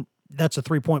then that's a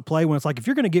 3-point play. When it's like, if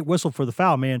you're going to get whistled for the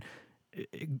foul, man,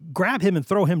 grab him and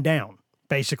throw him down.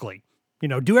 Basically,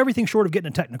 do everything short of getting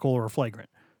a technical or a flagrant.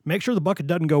 Make sure the bucket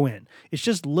doesn't go in. It's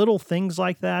just little things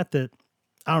like that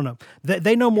I don't know.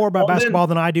 They know more about basketball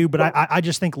than I do, but I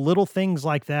just think little things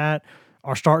like that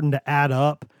are starting to add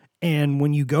up. And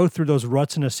when you go through those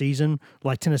ruts in a season,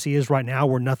 like Tennessee is right now,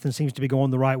 where nothing seems to be going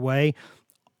the right way,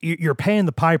 you're paying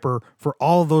the piper for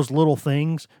all of those little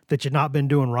things that you've not been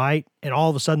doing right. And all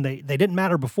of a sudden they didn't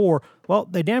matter before. Well,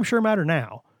 they damn sure matter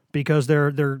now, because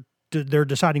they're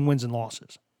deciding wins and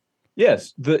losses.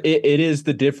 Yes, it is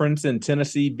the difference in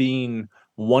Tennessee being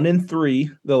 1-3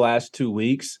 the last 2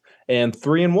 weeks and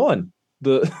 3-1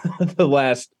 the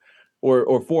last, or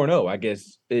 4-0. I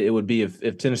guess it would be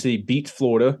if Tennessee beats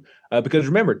Florida Because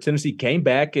remember, Tennessee came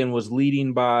back and was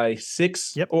leading by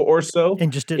 6 or so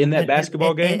and just didn't, in that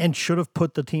basketball game. And should have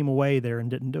put the team away there and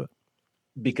didn't do it.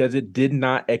 Because it did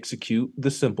not execute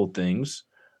the simple things.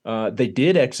 They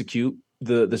did execute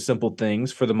the simple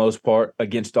things for the most part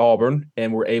against Auburn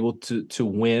and were able to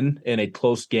win in a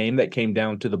close game that came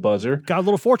down to the buzzer. Got a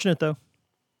little fortunate, though.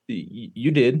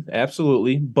 You did,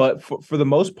 absolutely. But for the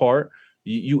most part,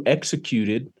 you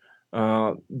executed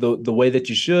the way that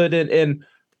you should. And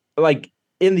like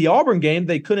in the Auburn game,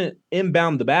 they couldn't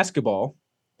inbound the basketball.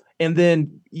 And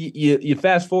then you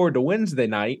fast forward to Wednesday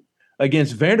night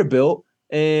against Vanderbilt,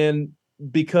 and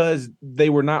because they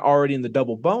were not already in the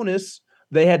double bonus,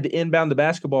 they had to inbound the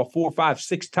basketball 4, 5,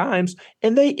 6 times,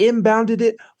 and they inbounded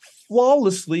it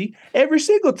flawlessly every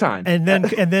single time. And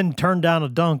then turned down a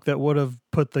dunk that would have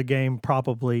put the game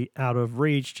probably out of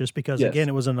reach, just because again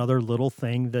it was another little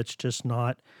thing that's just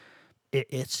not.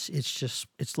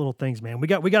 It's little things, man. We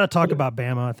got to talk about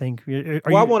Bama. I think.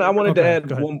 I wanted to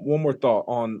add one more thought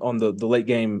on the late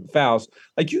game fouls.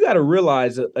 Like, you got to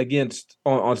realize that against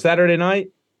on Saturday night,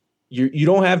 you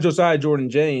don't have Josiah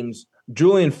Jordan-James.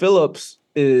 Julian Phillips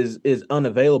is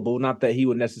unavailable. Not that he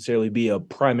would necessarily be a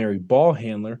primary ball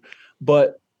handler,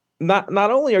 but not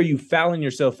only are you fouling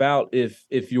yourself out if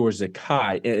you're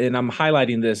Zakai, and I'm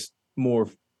highlighting this more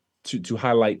to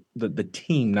highlight the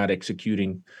team not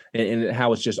executing and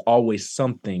how it's just always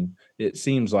something, it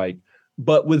seems like.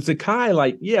 But with Zakai,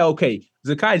 like, yeah, okay,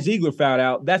 Zakai Ziegler fouled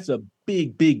out. That's a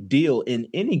big deal in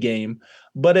any game.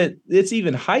 But it's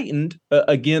even heightened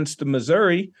against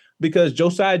Missouri because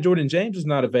Josiah Jordan-James is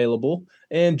not available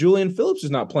and Julian Phillips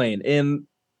is not playing. And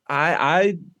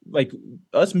I like,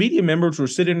 us media members were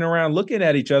sitting around looking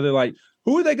at each other like,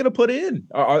 who are they going to put in?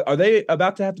 Are they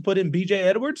about to have to put in B.J.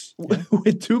 Edwards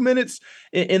with 2 minutes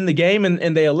in the game?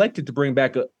 And they elected to bring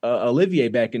back Olivier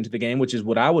back into the game, which is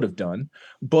what I would have done.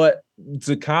 But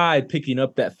Zakai picking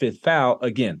up that 5th foul,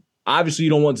 again, obviously you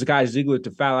don't want Zakai Ziegler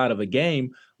to foul out of a game.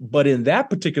 But in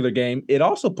that particular game, it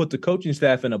also put the coaching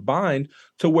staff in a bind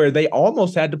to where they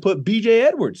almost had to put B.J.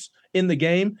 Edwards in the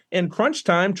game in crunch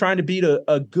time trying to beat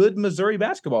a good Missouri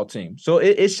basketball team. So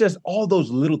it's just all those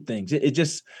little things. It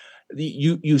just –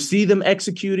 you see them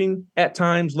executing at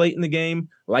times late in the game,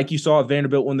 like you saw at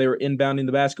Vanderbilt when they were inbounding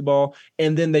the basketball,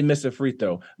 and then they miss a free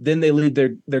throw. Then they leave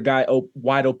their guy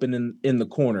wide open in the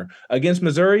corner. Against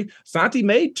Missouri, Santi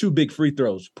made 2 big free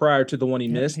throws prior to the one he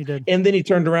missed, he did. And then he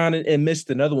turned around and missed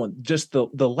another one. Just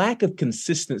the lack of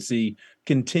consistency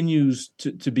continues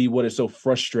to be what is so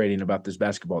frustrating about this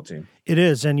basketball team. It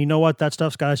is, and you know what? That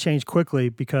stuff's got to change quickly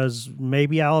because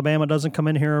maybe Alabama doesn't come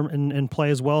in here and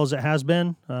play as well as it has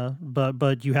been,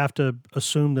 but you have to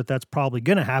assume that that's probably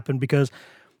going to happen because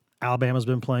Alabama's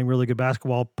been playing really good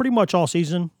basketball pretty much all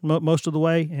season, most of the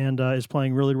way, and is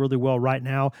playing really, really well right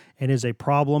now and is a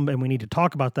problem, and we need to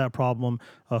talk about that problem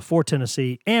for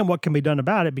Tennessee and what can be done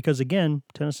about it because, again,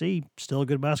 Tennessee still a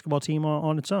good basketball team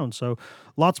on its own. So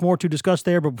lots more to discuss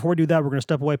there, but before we do that, we're going to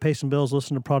step away, pay some bills,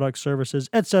 listen to products, services,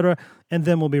 etc., and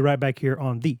then we'll be right back here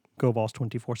on the Go Vols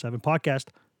 24/7 podcast.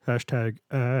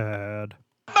 #ad.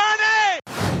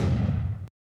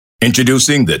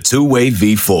 Introducing the Two-Way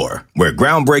V4, where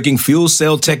groundbreaking fuel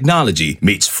cell technology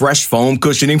meets fresh foam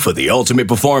cushioning for the ultimate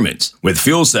performance. With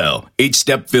Fuel Cell, each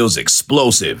step feels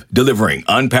explosive, delivering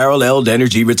unparalleled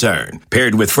energy return.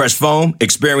 Paired with fresh foam,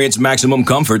 experience maximum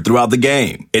comfort throughout the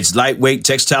game. Its lightweight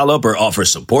textile upper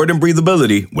offers support and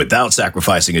breathability without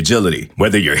sacrificing agility.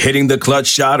 Whether you're hitting the clutch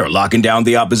shot or locking down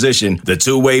the opposition, the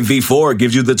Two-Way V4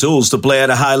 gives you the tools to play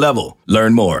at a high level.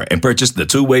 Learn more and purchase the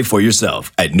Two-Way for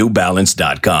yourself at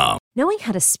newbalance.com. Knowing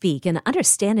how to speak and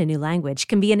understand a new language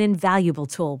can be an invaluable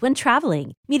tool when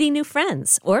traveling, meeting new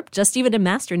friends, or just even to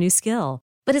master a new skill.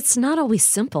 But it's not always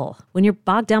simple when you're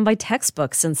bogged down by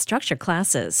textbooks and structured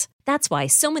classes. That's why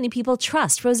so many people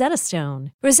trust Rosetta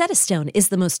Stone. Rosetta Stone is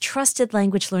the most trusted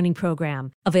language learning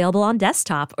program, available on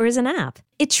desktop or as an app.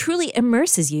 It truly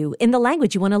immerses you in the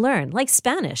language you want to learn, like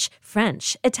Spanish,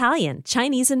 French, Italian,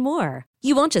 Chinese, and more.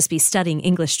 You won't just be studying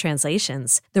English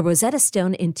translations. The Rosetta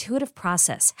Stone intuitive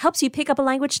process helps you pick up a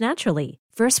language naturally,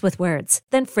 first with words,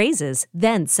 then phrases,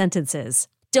 then sentences.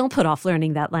 Don't put off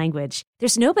learning that language.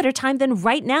 There's no better time than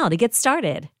right now to get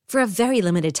started. For a very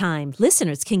limited time,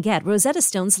 listeners can get Rosetta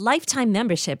Stone's lifetime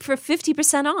membership for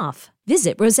 50% off.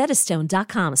 Visit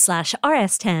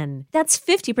rosettastone.com/rs10. That's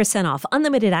 50% off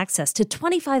unlimited access to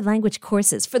 25 language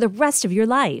courses for the rest of your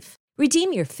life.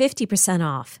 Redeem your 50%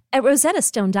 off at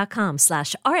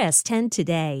rosettastone.com/rs10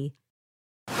 today.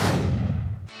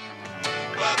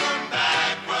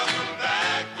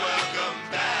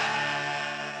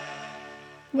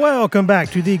 Welcome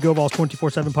back to the Go Vols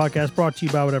 24/7 podcast, brought to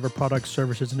you by whatever products,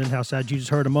 services, and in-house ads you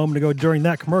just heard a moment ago during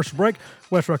that commercial break.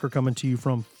 Wes Rucker coming to you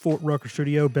from Fort Rucker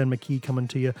Studio. Ben McKee coming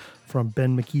to you from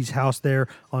Ben McKee's house there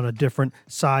on a different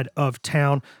side of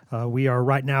town. We are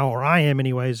right now, or I am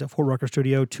anyways, at Fort Rucker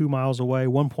Studio, 2 miles away,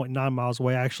 1.9 miles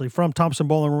away actually, from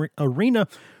Thompson-Boling Arena,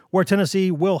 where Tennessee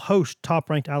will host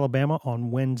top-ranked Alabama on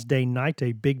Wednesday night.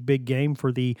 A big game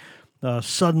for the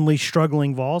suddenly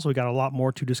struggling Vols. We got a lot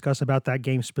more to discuss about that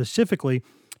game specifically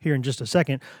here in just a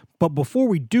second. But before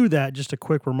we do that, just a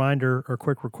quick reminder or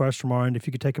quick request from our end. If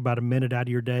you could take about a minute out of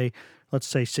your day, let's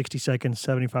say 60 seconds,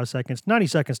 75 seconds, 90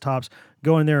 seconds tops,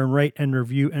 go in there and rate and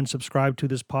review and subscribe to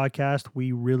this podcast.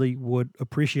 We really would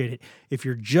appreciate it. If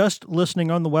you're just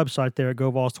listening on the website there at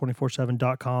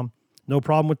GoVols247.com, no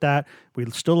problem with that. We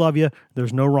still love you.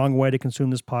 There's no wrong way to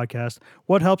consume this podcast.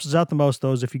 What helps us out the most,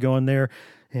 though, is if you go in there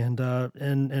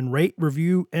and rate,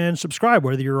 review, and subscribe,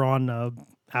 whether you're on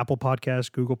Apple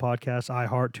Podcasts, Google Podcasts,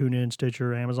 iHeart, TuneIn,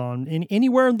 Stitcher, Amazon,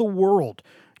 anywhere in the world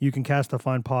you can cast a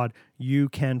fine pod. You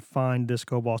can find this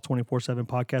Go Vols 24/7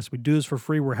 podcast. We do this for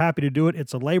free. We're happy to do it.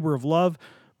 It's a labor of love,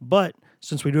 but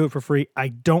since we do it for free, I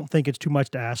don't think it's too much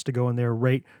to ask to go in there,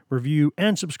 rate, review,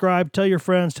 and subscribe. Tell your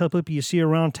friends, tell people you see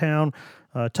around town.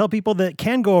 Tell people that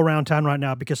can go around town right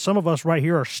now, because some of us right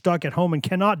here are stuck at home and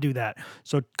cannot do that.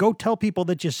 So go tell people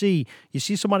that you see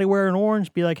somebody wearing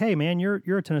orange, be like, hey, man,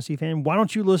 you're a Tennessee fan. Why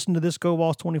don't you listen to this Go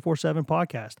Vols 24/7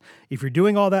 podcast? If you're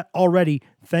doing all that already,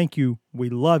 thank you. We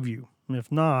love you. And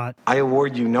if not, I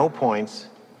award you no points,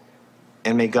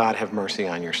 and may God have mercy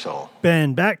on your soul.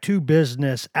 Ben, back to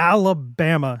business.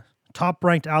 Alabama,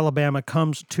 top-ranked Alabama,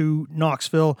 comes to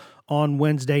Knoxville on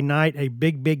Wednesday night. A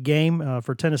big game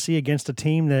for Tennessee against a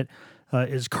team that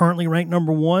is currently ranked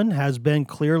number one, has been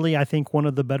clearly, I think, one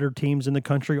of the better teams in the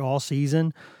country all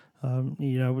season.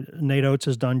 Nate Oates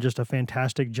has done just a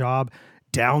fantastic job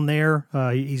down there.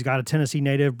 He's got a Tennessee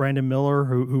native, Brandon Miller,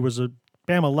 who was a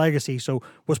Bama legacy, so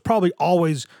was probably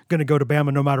always going to go to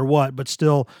Bama no matter what, but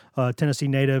still Tennessee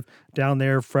native down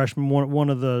there, freshman, one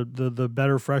of the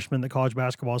better freshmen that college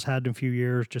basketball has had in a few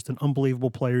years, just an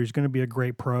unbelievable player. He's going to be a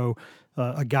great pro,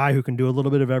 a guy who can do a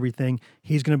little bit of everything.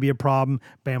 He's going to be a problem.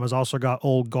 Bama's also got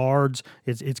old guards.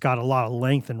 It's got a lot of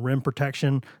length and rim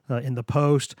protection in the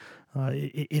post.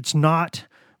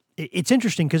 It's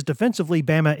interesting because defensively,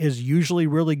 Bama is usually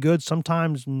really good,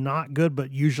 sometimes not good,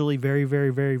 but usually very,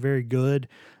 very, very, very good.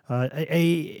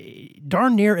 A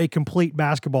darn near a complete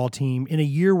basketball team in a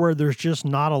year where there's just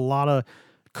not a lot of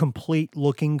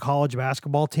complete-looking college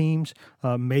basketball teams,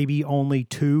 maybe only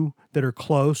two that are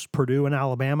close, Purdue and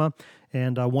Alabama,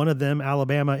 and one of them,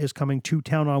 Alabama, is coming to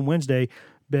town on Wednesday.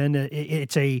 Ben,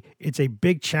 it's a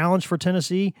big challenge for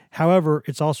Tennessee. However,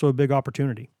 it's also a big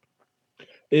opportunity.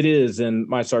 It is, and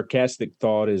my sarcastic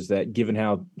thought is that given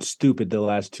how stupid the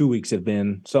last 2 weeks have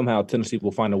been, somehow Tennessee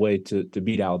will find a way to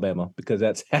beat Alabama, because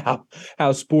that's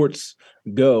how sports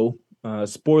go.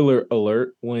 Spoiler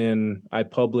alert, when I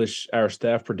publish our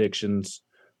staff predictions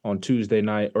on Tuesday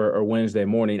night or Wednesday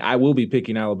morning, I will be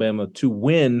picking Alabama to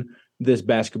win this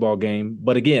basketball game.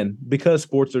 But again, because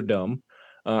sports are dumb,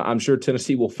 I'm sure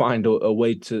Tennessee will find a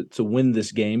way to win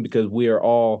this game, because we are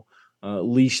all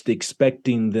least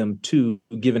expecting them to,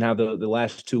 given how the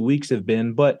last 2 weeks have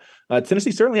been. But Tennessee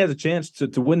certainly has a chance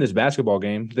to win this basketball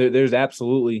game. There's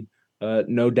absolutely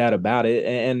no doubt about it.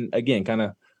 And again, kind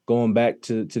of going back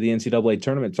to the NCAA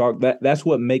tournament talk, that's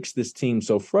what makes this team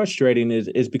so frustrating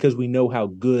is because we know how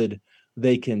good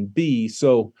they can be.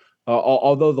 So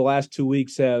although the last 2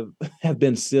 weeks have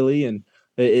been silly, and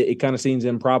it kind of seems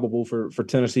improbable for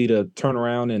Tennessee to turn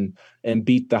around and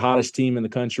beat the hottest team in the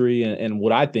country and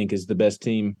what I think is the best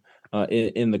team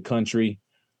in the country,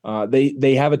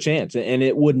 they have a chance. And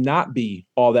it would not be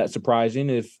all that surprising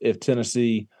if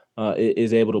Tennessee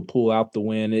is able to pull out the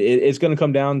win. It's going to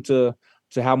come down to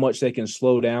how much they can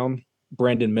slow down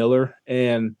Brandon Miller.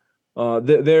 And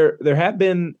there have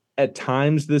been at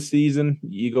times this season,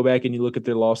 you go back and you look at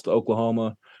their loss to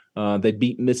Oklahoma. They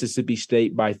beat Mississippi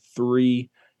State by 3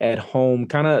 at home.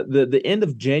 Kind of the end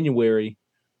of January,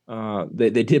 they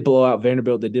did blow out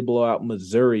Vanderbilt. They did blow out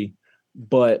Missouri.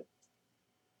 When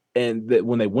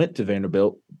they went to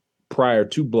Vanderbilt, prior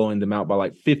to blowing them out by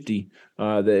like 50,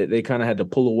 they kind of had to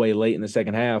pull away late in the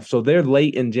second half. So they're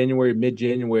late in January,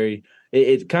 mid-January.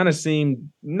 It kind of seemed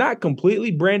not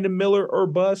completely Brandon Miller or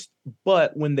bust,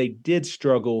 but when they did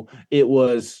struggle, it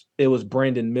was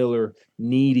Brandon Miller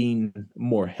needing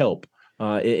more help.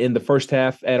 In the first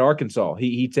half at Arkansas,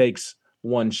 he takes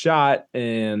one shot,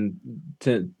 and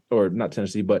not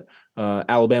Tennessee, but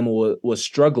Alabama was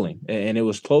struggling, and it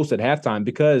was close at halftime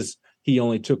because he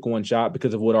only took one shot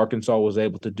because of what Arkansas was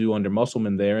able to do under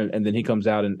Musselman there. And then he comes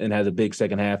out and has a big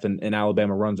second half, and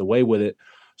Alabama runs away with it.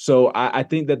 So I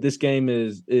think that this game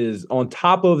is on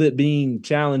top of it being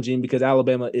challenging because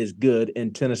Alabama is good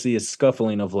and Tennessee is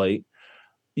scuffling of late.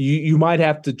 You might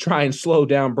have to try and slow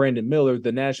down Brandon Miller,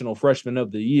 the National Freshman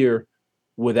of the Year,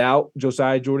 without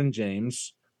Josiah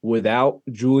Jordan-James, without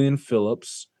Julian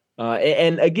Phillips.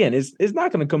 And again, it's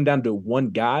not going to come down to one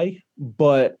guy,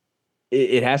 but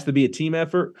it has to be a team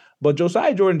effort. But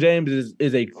Josiah Jordan-James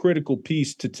is a critical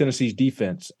piece to Tennessee's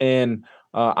defense. And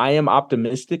I am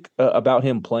optimistic about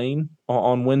him playing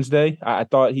on Wednesday. I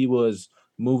thought he was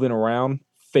moving around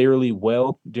fairly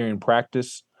well during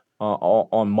practice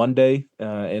on Monday,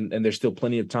 and there's still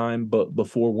plenty of time but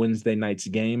before Wednesday night's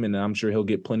game, and I'm sure he'll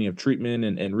get plenty of treatment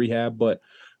and rehab. But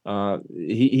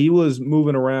he was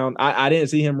moving around. I didn't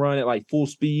see him run at like full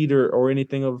speed or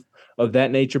anything of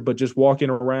that nature, but just walking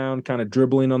around, kind of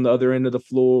dribbling on the other end of the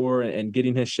floor and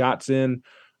getting his shots in.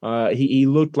 He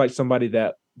looked like somebody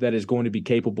that is going to be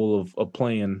capable of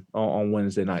playing on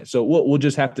Wednesday night. So we'll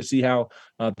just have to see how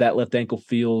that left ankle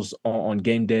feels on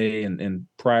game day and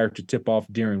prior to tip-off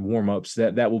during warm-ups.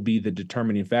 That will be the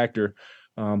determining factor.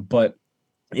 But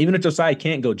even if Josiah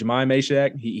can't go, Jahmai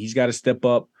Mashack, he's got to step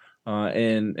up.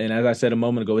 And as I said a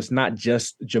moment ago, it's not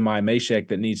just Jahmai Mashack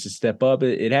that needs to step up.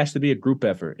 It has to be a group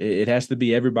effort. It has to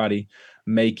be everybody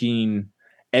making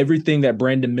everything that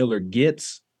Brandon Miller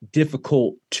gets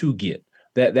difficult to get.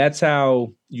 That's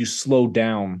how you slow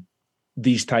down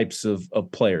these types of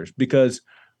players, because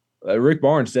Rick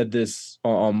Barnes said this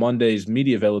on Monday's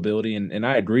media availability, and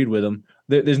I agreed with him.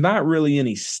 There's not really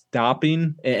any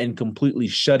stopping and completely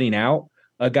shutting out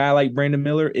a guy like Brandon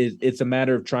Miller. It's a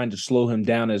matter of trying to slow him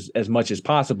down as much as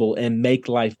possible and make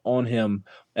life on him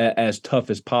as tough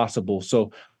as possible.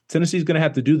 So Tennessee's going to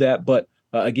have to do that, but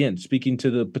again, speaking to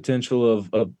the potential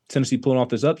of Tennessee pulling off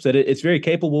this upset, it's very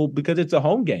capable because it's a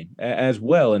home game as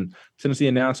well. And Tennessee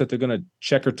announced that they're going to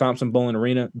checker Thompson-Boling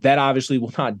Arena. That obviously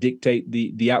will not dictate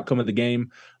the outcome of the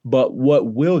game, but what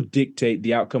will dictate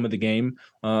the outcome of the game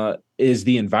is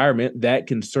the environment. That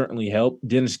can certainly help.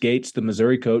 Dennis Gates, the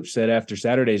Missouri coach, said after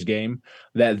Saturday's game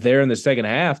that there in the second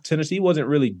half, Tennessee wasn't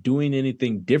really doing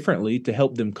anything differently to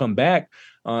help them come back.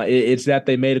 It's that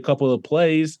they made a couple of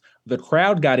plays. The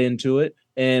crowd got into it,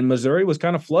 and Missouri was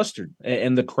kind of flustered,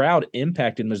 and the crowd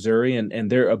impacted Missouri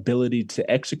and their ability to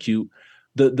execute.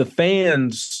 The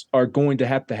fans are going to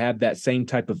have that same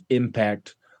type of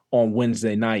impact on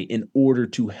Wednesday night in order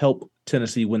to help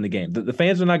Tennessee win the game. The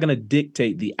fans are not going to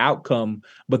dictate the outcome,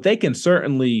 but they can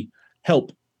certainly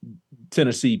help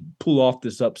Tennessee pull off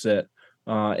this upset,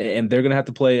 and they're going to have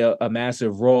to play a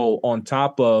massive role on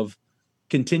top of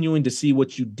continuing to see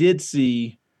what you did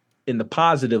see in the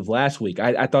positive last week.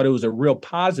 I thought it was a real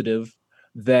positive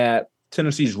that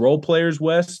Tennessee's role players,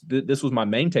 Wes, this was my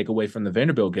main takeaway from the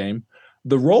Vanderbilt game.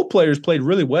 The role players played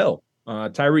really well.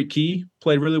 Tyreek Key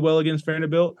played really well against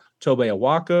Vanderbilt. Tobe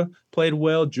Awaka played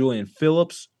well. Julian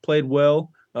Phillips played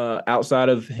well outside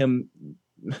of him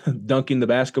dunking the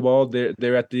basketball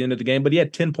there at the end of the game. But he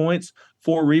had 10 points,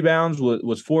 4 rebounds,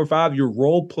 was 4 or 5. Your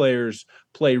role players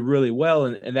played really well,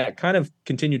 and that kind of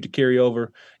continued to carry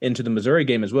over into the Missouri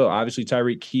game as well. Obviously,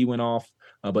 Tyreek Key went off,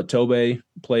 but Tobe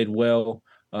played well.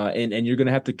 And you're going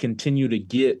to have to continue to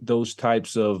get those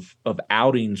types of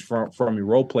outings from your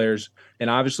role players. And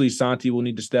obviously, Santi will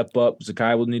need to step up.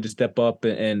 Zakai will need to step up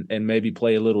and maybe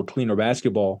play a little cleaner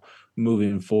basketball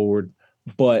moving forward.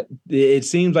 But it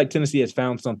seems like Tennessee has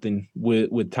found something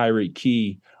with Tyreek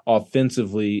Key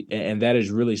offensively, and that has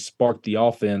really sparked the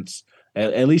offense.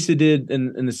 At least it did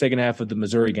in the second half of the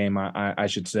Missouri game, I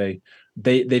should say.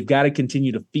 They've got to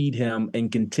continue to feed him and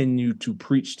continue to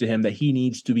preach to him that he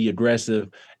needs to be aggressive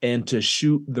and to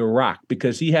shoot the rock,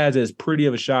 because he has as pretty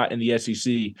of a shot in the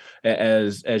SEC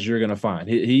as you're going to find.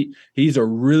 He's a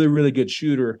really, really good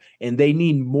shooter, and they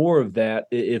need more of that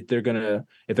if they're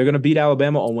gonna beat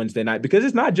Alabama on Wednesday night, because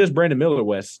it's not just Brandon Miller,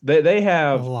 Wes. They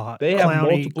have a lot. They have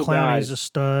multiple guys. Clowney's a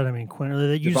stud. I mean,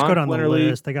 Quinterly. You just Devon go down the Quinterly,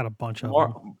 list. They got a bunch of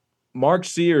them. Mark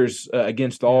Sears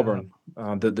against Auburn,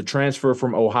 the transfer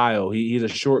from Ohio. He's a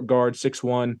short guard,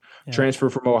 6'1", transfer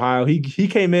from Ohio. He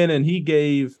came in and he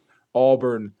gave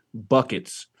Auburn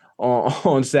buckets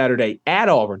on Saturday at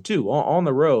Auburn too, on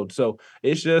the road. So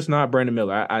it's just not Brandon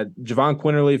Miller. Javon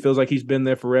Quinterly feels like he's been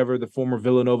there forever, the former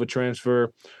Villanova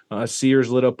transfer.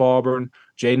 Sears lit up Auburn.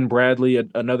 Jaden Bradley,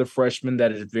 another freshman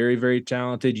that is very, very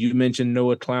talented. You mentioned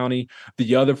Noah Clowney.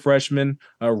 The other freshman,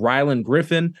 Rylan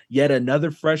Griffin, yet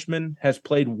another freshman, has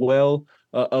played well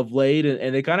of late.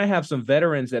 And they kind of have some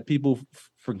veterans that people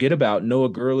forget about. Noah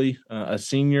Gurley, a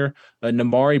senior.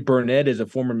 Namari Burnett is a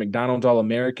former McDonald's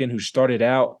All-American who started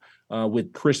out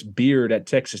with Chris Beard at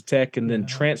Texas Tech, and then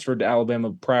transferred to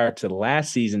Alabama prior to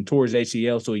last season, tore his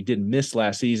ACL, so he didn't miss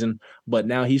last season. But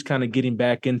now he's kind of getting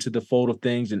back into the fold of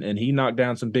things, and he knocked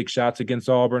down some big shots against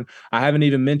Auburn. I haven't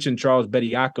even mentioned Charles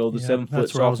Bediako, the 7-foot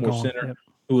sophomore center,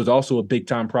 who was also a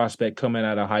big-time prospect coming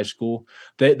out of high school.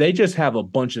 They just have a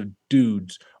bunch of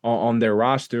dudes on their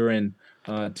roster, and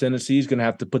Tennessee's going to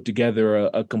have to put together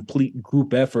a complete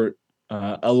group effort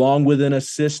along with an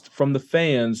assist from the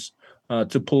fans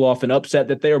to pull off an upset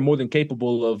that they are more than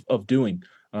capable of doing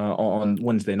on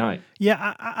Wednesday night.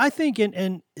 Yeah, I think,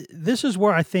 and this is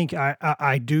where I think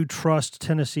I do trust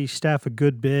Tennessee staff a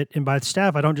good bit. And by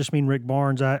staff, I don't just mean Rick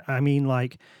Barnes. I mean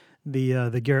like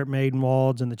the Garrett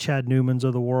Maidenwalds and the Chad Newmans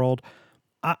of the world.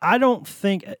 I don't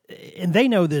think, and they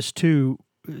know this too,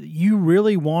 you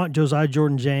really want Josiah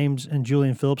Jordan-James and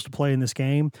Julian Phillips to play in this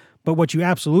game, but what you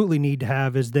absolutely need to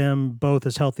have is them both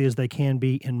as healthy as they can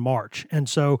be in March. And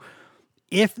so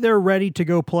if they're ready to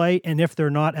go play, and if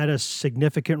they're not at a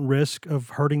significant risk of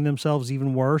hurting themselves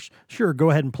even worse, sure,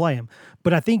 go ahead and play them.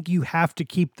 But I think you have to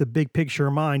keep the big picture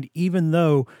in mind, even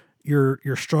though you're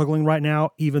struggling right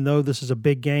now, even though this is a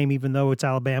big game, even though it's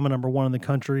Alabama, number one in the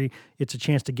country, it's a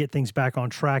chance to get things back on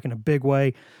track in a big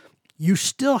way. You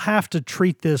still have to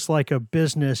treat this like a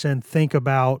business and think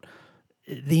about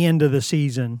the end of the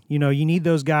season. You know, you need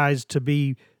those guys to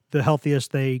be the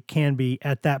healthiest they can be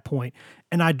at that point.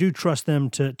 And I do trust them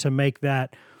to make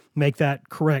that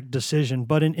correct decision.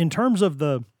 But in terms of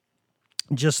the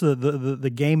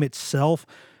game itself,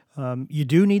 you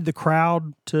do need the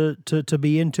crowd to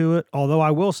be into it. Although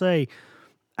I will say,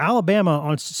 Alabama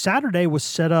on Saturday was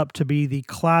set up to be the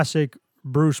classic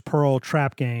Bruce Pearl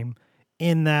trap game,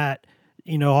 in that,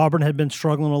 you know, Auburn had been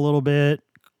struggling a little bit,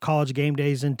 college game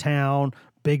days in town,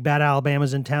 big bad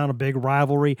Alabama's in town, a big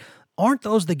rivalry. Aren't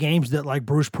those the games that like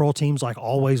Bruce Pearl teams like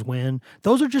always win?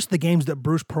 Those are just the games that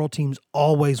Bruce Pearl teams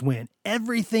always win.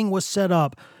 Everything was set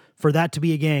up for that to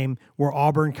be a game where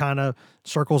Auburn kind of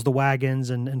circles the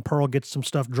wagons and Pearl gets some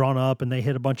stuff drawn up and they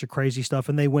hit a bunch of crazy stuff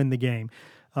and they win the game.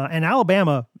 And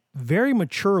Alabama very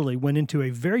maturely went into a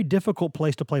very difficult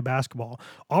place to play basketball.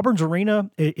 Auburn's arena,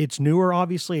 it's newer,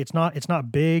 obviously. It's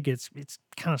not big. It's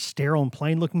kind of sterile and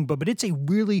plain looking, but it's a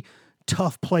really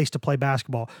tough place to play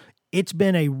basketball. It's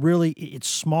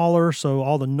smaller, so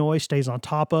all the noise stays on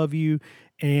top of you,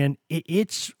 and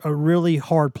it's a really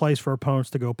hard place for opponents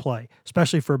to go play,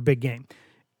 especially for a big game.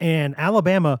 And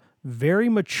Alabama very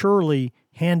maturely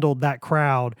handled that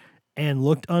crowd and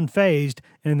looked unfazed,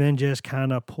 and then just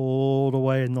kind of pulled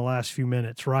away in the last few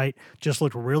minutes, right? Just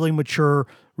looked really mature,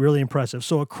 really impressive.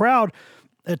 So a crowd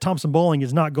at Thompson-Boling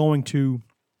is not going to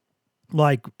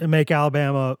like make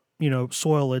Alabama, you know,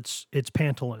 soil its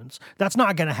pantaloons. That's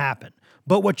not going to happen.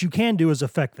 But what you can do is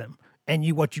affect them. And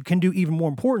what you can do even more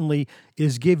importantly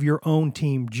is give your own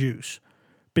team juice.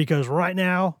 Because right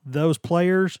now, those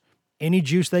players, any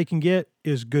juice they can get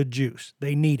is good juice.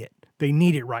 They need it. They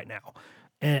need it right now.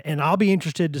 And I'll be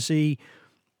interested to see,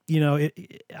 you know,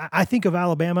 I think of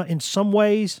Alabama in some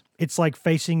ways, it's like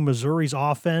facing Missouri's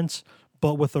offense,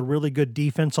 but with a really good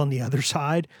defense on the other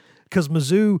side. Because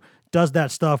Mizzou does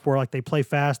that stuff where like they play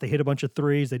fast, they hit a bunch of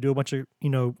threes, they do a bunch of, you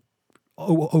know,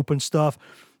 open stuff,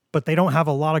 but they don't have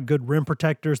a lot of good rim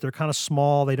protectors. They're kind of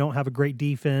small. They don't have a great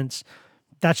defense.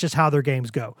 That's just how their games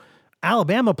go.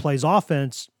 Alabama plays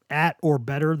offense at or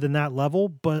better than that level,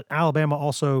 but Alabama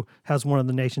also has one of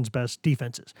the nation's best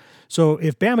defenses. So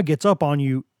if Bama gets up on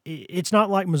you, it's not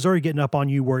like Missouri getting up on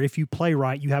you where if you play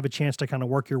right, you have a chance to kind of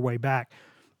work your way back.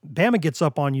 Bama gets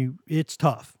up on you, it's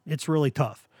tough. It's really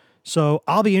tough. So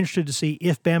I'll be interested to see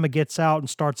if Bama gets out and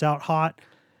starts out hot,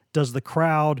 does the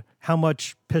crowd, how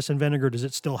much piss and vinegar does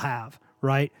it still have,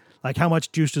 right? Like how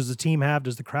much juice does the team have,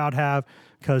 does the crowd have?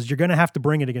 Because you're going to have to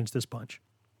bring it against this bunch.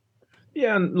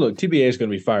 Yeah, and look, TBA is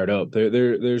going to be fired up.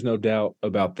 There's no doubt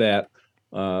about that.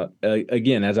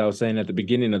 Again, as I was saying at the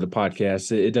beginning of the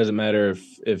podcast, it doesn't matter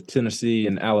if Tennessee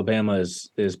and Alabama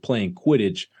is playing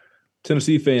Quidditch.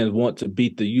 Tennessee fans want to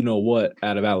beat the you-know-what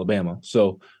out of Alabama.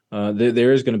 So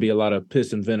there is going to be a lot of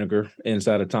piss and vinegar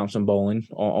inside of Thompson-Boling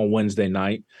on Wednesday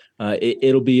night.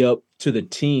 It'll be up to the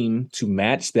team to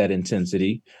match that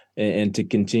intensity and to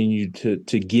continue to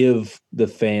give the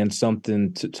fans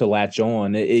something to latch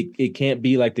on. It can't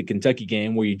be like the Kentucky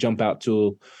game where you jump out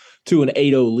to an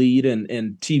 8-0 lead and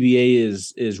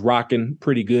TBA is rocking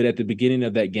pretty good at the beginning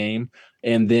of that game,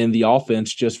 and then the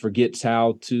offense just forgets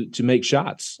how to make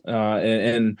shots.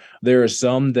 And there are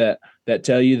some that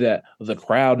tell you that the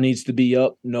crowd needs to be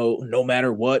up no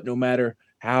matter what, no matter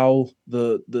how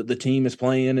the team is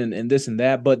playing and this and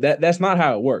that, but that's not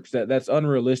how it works. That's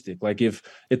unrealistic. Like if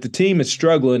the team is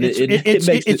struggling,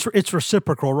 it's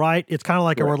reciprocal, right? It's kind of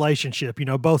like a relationship.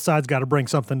 Both sides got to bring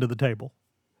something to the table.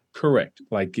 Correct.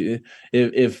 Like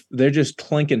if they're just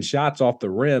clinking shots off the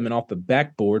rim and off the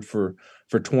backboard for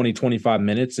 20, 25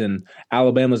 minutes and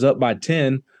Alabama's up by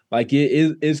 10, like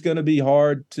it's going to be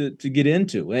hard to get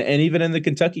into. And even in the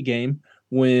Kentucky game,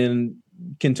 when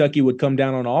Kentucky would come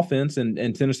down on offense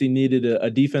and Tennessee needed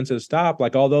a defensive stop,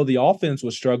 like although the offense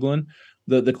was struggling,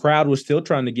 the crowd was still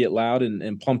trying to get loud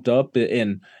and pumped up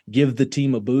and give the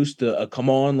team a boost, come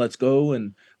on, let's go.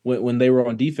 And when they were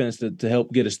on defense to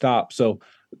help get a stop. So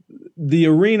the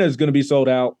arena is going to be sold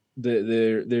out.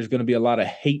 There's going to be a lot of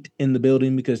hate in the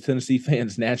building because Tennessee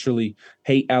fans naturally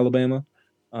hate Alabama.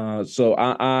 So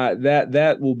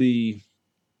that will be,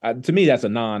 to me, that's a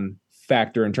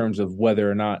non-factor in terms of whether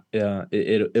or not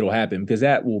it'll happen, because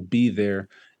that will be there.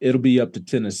 It'll be up to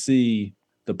Tennessee,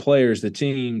 the players, the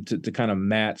team to kind of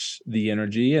match the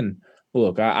energy. And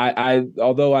look,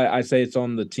 although I say it's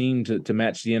on the team to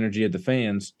match the energy of the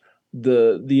fans,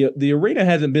 the arena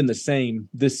hasn't been the same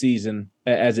this season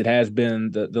as it has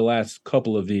been the last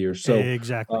couple of years. So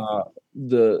exactly.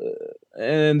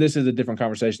 And this is a different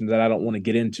conversation that I don't want to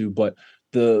get into, but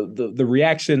the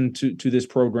reaction to this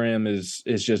program is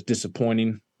just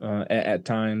disappointing at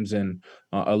times and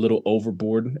a little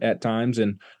overboard at times.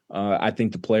 And I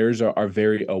think the players are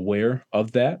very aware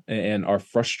of that and are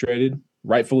frustrated,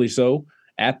 rightfully so,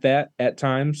 at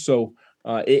times. So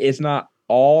it's not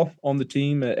all on the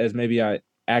team, as maybe I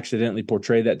accidentally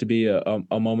portrayed that to be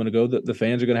a moment ago. The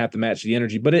fans are going to have to match the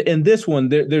energy. But in this one,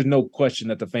 there's no question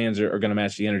that the fans are going to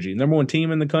match the energy. Number one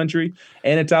team in the country,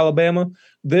 and it's Alabama.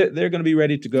 They're going to be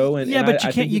ready to go. And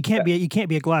but you can't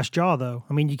be a glass jaw though.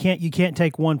 I mean, you can't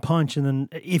take one punch and then,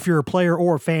 if you're a player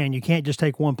or a fan, you can't just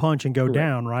take one punch and go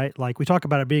down, right? Like we talk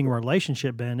about it being a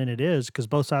relationship, Ben, and it is, because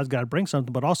both sides got to bring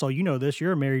something. But also, this,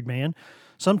 you're a married man.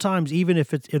 Sometimes even if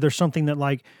there's something that,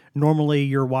 like, normally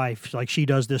your wife, like, she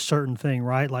does this certain thing,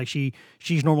 right? Like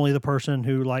she's normally the person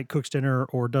who, like, cooks dinner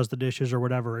or does the dishes or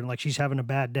whatever, and like she's having a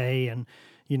bad day, and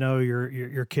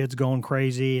your kid's going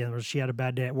crazy, and she had a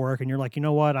bad day at work, and you're like, you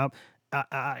know what,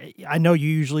 I know you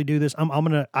usually do this.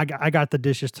 I got the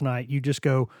dishes tonight. You just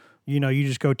go. You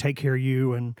just go take care of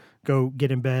you and go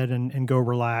get in bed and go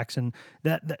relax. And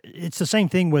that it's the same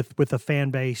thing with a fan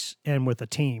base and with a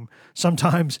team.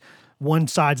 Sometimes one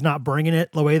side's not bringing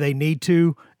it the way they need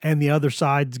to, and the other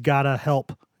side's got to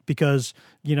help, because,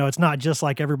 it's not just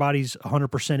like everybody's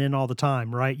 100% in all the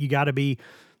time, right? You got to be,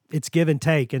 it's give and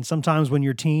take. And sometimes when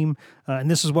your team,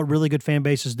 and this is what really good fan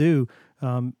bases do,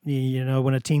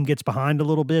 when a team gets behind a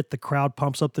little bit, the crowd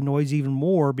pumps up the noise even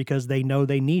more because they know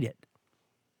they need it.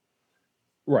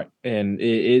 Right. And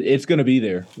it's going to be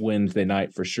there Wednesday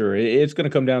night for sure. It's going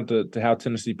to come down to how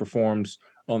Tennessee performs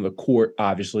on the court,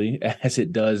 obviously, as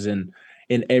it does in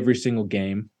every single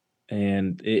game.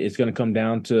 And it's going to come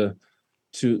down to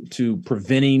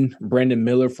preventing Brandon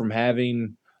Miller from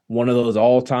having one of those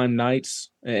all-time nights,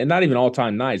 and not even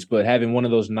all-time nights, but having one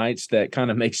of those nights that kind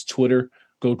of makes Twitter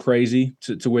go crazy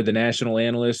to where the national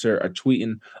analysts are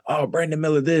tweeting, oh, Brandon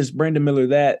Miller this, Brandon Miller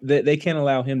that. They can't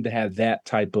allow him to have that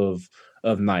type of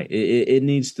night. It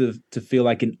needs to feel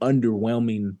like an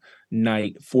underwhelming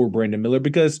night for Brandon Miller,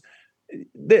 because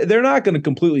they're not going to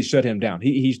completely shut him down.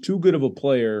 He's too good of a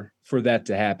player for that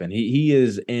to happen. He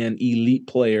is an elite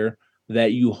player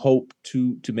that you hope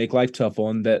to make life tough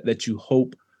on, that you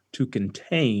hope to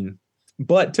contain.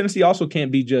 But Tennessee also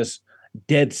can't be just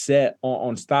dead set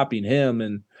on stopping him,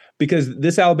 and because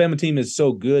this Alabama team is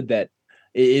so good that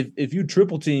if you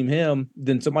triple team him,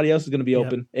 then somebody else is going to be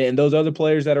open. And those other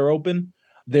players that are open,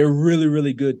 they're really,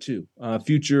 really good too.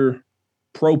 Future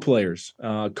pro players,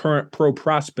 current pro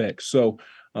prospects. So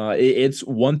it's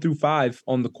 1 through 5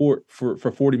 on the court for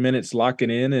 40 minutes locking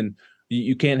in. And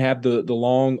you can't have the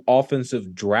long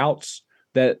offensive droughts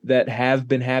that have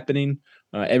been happening.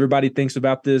 Everybody thinks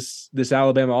about this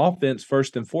Alabama offense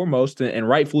first and foremost, and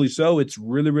rightfully so. It's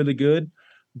really, really good.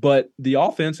 But the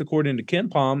offense, according to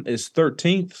KenPom, is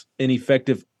 13th in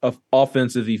effective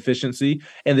offensive efficiency,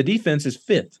 and the defense is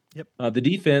 5th. Yep. The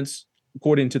defense,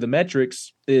 according to the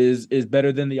metrics, is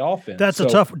better than the offense. That's a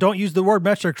tough. Don't use the word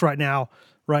metrics right now.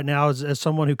 Right now, as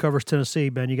someone who covers Tennessee,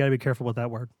 Ben, you got to be careful with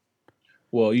that word.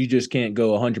 Well, you just can't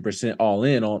go 100% all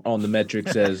in on the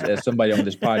metrics as somebody on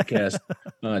this podcast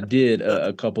did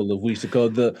a couple of weeks ago.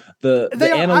 The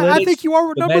analytics. I think you are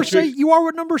what numbers say you are.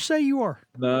 What numbers say you are.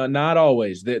 Not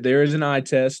always. There is an eye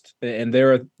test, and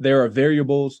there are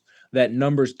variables that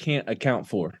numbers can't account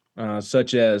for,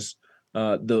 such as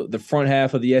the front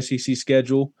half of the SEC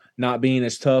schedule not being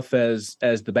as tough as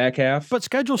the back half. But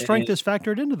schedule strength is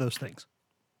factored into those things.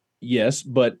 Yes,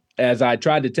 but as I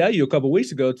tried to tell you a couple of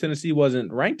weeks ago, Tennessee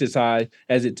wasn't ranked as high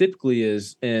as it typically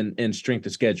is in strength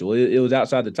of schedule. It was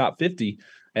outside the top 50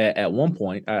 at one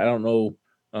point. I don't know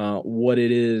what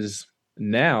it is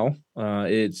now.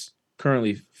 It's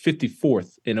currently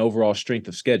 54th in overall strength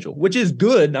of schedule, which is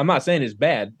good. I'm not saying it's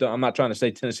bad. I'm not trying to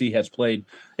say Tennessee has played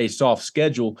a soft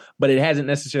schedule, but it hasn't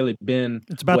necessarily been.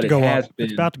 It's about to go up.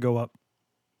 It's about to go up.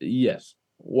 Yes.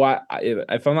 Why,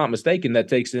 if I'm not mistaken, that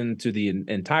takes into the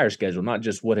entire schedule, not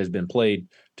just what has been played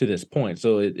to this point.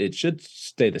 So it should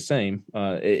stay the same.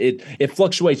 It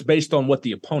fluctuates based on what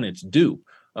the opponents do.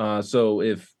 So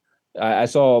if I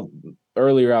saw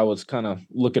earlier, I was kind of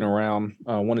looking around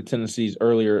one of Tennessee's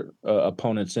earlier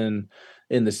opponents in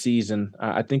the season.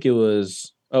 I think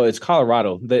it's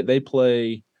Colorado. They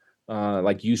play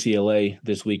like UCLA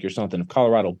this week or something. If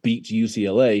Colorado beats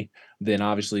UCLA, then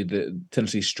obviously the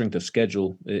Tennessee strength of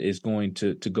schedule is going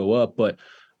to go up. But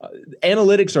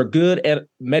analytics are good.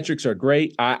 Metrics are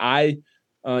great. I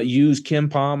use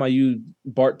KenPom. I use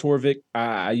Bart Torvik.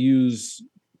 I use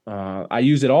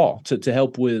it all to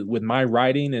help with my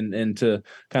writing and to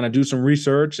kind of do some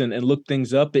research and look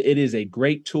things up. It is a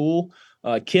great tool.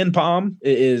 KenPom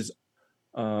is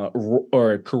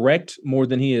or correct more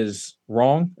than he is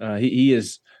wrong. He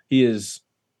is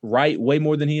right way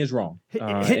more than he is wrong.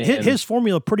 His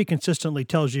formula pretty consistently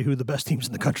tells you who the best teams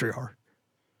in the country are.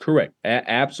 Correct.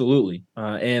 Absolutely.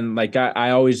 And like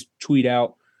I always tweet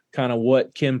out kind of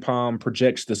what KenPom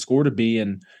projects the score to be.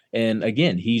 And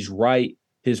again, he's right.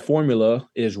 His formula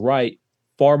is right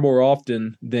far more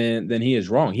often than he is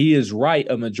wrong. He is right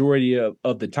a majority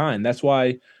of the time. That's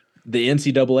why the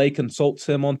NCAA consults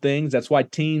him on things. That's why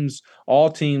teams all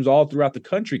throughout the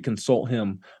country consult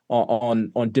him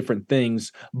on different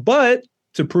things. But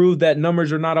to prove that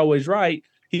numbers are not always right,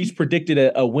 he's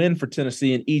predicted a win for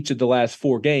Tennessee in each of the last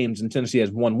 4 games, and Tennessee has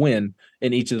 1 win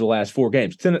in each of the last 4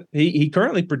 games. He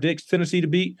currently predicts Tennessee to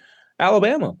beat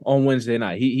Alabama on Wednesday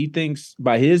night. He thinks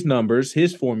by his numbers,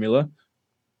 his formula,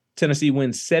 Tennessee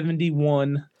wins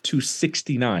 71-69.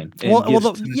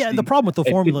 The problem with the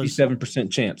formula is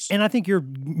 57% chance. And I think you're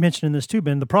mentioning this too,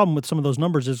 Ben. The problem with some of those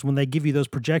numbers is when they give you those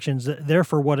projections, they're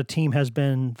for what a team has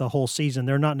been the whole season.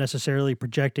 They're not necessarily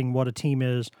projecting what a team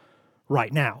is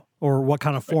right now or what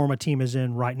kind of form a team is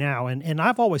in right now. And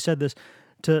I've always said this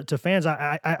to fans.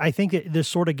 I think that this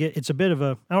sort of it's a bit of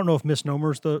a, I don't know if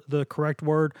misnomer is the correct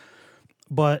word,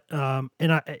 but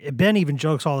Ben even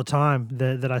jokes all the time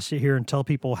that I sit here and tell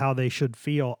people how they should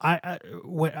feel. I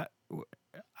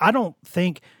don't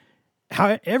think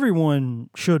how everyone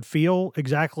should feel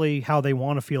exactly how they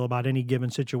want to feel about any given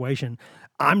situation.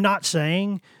 I'm not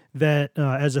saying that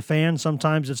as a fan,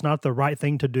 sometimes it's not the right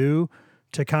thing to do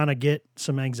to kind of get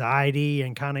some anxiety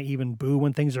and kind of even boo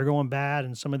when things are going bad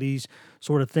and some of these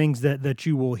sort of things that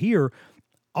you will hear.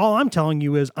 All I'm telling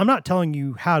you is I'm not telling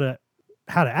you how to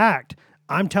act.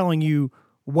 I'm telling you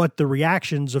what the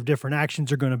reactions of different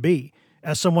actions are going to be.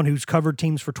 As someone who's covered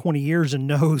teams for 20 years and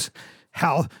knows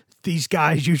how these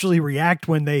guys usually react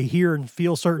when they hear and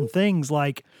feel certain things,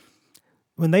 like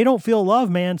when they don't feel love,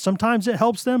 man, sometimes it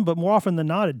helps them, but more often than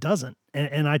not, it doesn't.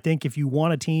 And I think if you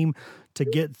want a team to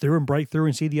get through and break through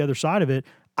and see the other side of it,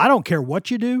 I don't care what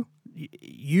you do.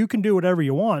 You can do whatever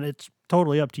you want. It's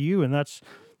totally up to you. And that's,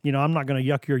 I'm not going to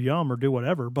yuck your yum or do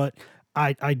whatever, but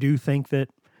I do think that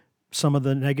some of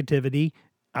the negativity,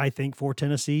 I think, for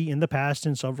Tennessee in the past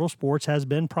in several sports has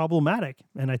been problematic.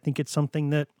 And I think it's something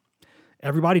that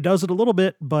everybody does it a little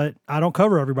bit, but I don't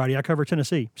cover everybody. I cover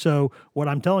Tennessee. So what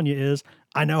I'm telling you is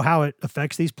I know how it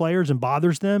affects these players and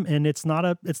bothers them. And it's not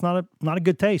a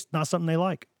good taste, not something they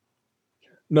like.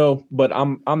 No, but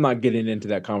I'm not getting into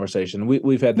that conversation.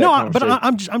 We've had that conversation.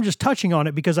 But I'm just touching on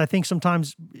it because I think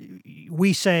sometimes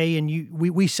we say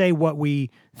we say what we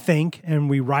think and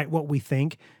we write what we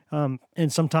think.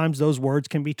 And sometimes those words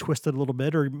can be twisted a little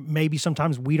bit, or maybe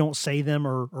sometimes we don't say them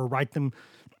or write them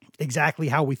exactly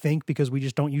how we think because we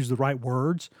just don't use the right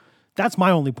words. That's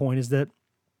my only point, is that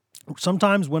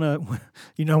sometimes when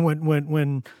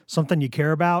something you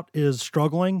care about is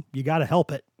struggling, you got to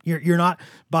help it. You're not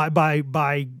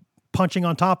by punching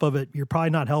on top of it, you're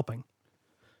probably not helping.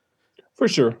 For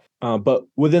sure. But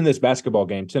within this basketball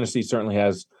game, Tennessee certainly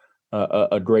has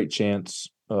a great chance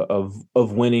of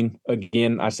winning.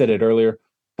 Again, I said it earlier,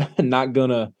 not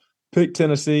gonna pick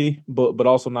Tennessee, but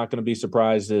also not gonna be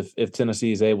surprised if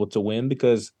Tennessee is able to win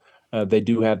because they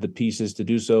do have the pieces to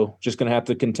do so. Just gonna have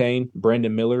to contain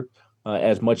Brandon Miller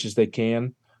as much as they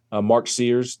can. Mark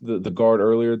Sears, the guard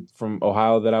earlier from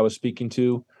Ohio that I was speaking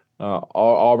to,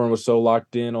 Auburn was so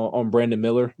locked in on Brandon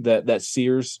Miller that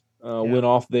Sears went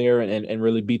off there and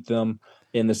really beat them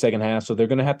in the second half. So they're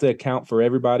going to have to account for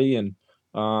everybody. And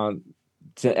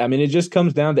it just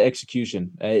comes down to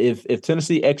execution. If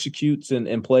Tennessee executes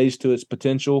and plays to its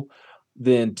potential,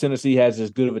 then Tennessee has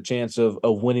as good of a chance of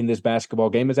winning this basketball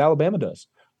game as Alabama does.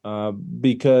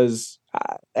 Because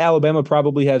Alabama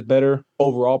probably has better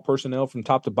overall personnel from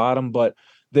top to bottom, but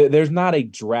there's not a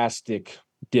drastic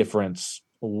difference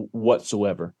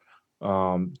whatsoever.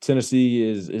 Tennessee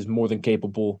is more than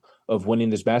capable of winning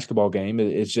this basketball game.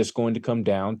 It's just going to come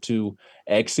down to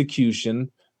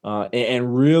execution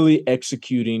and really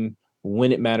executing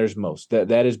when it matters most. That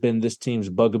has been this team's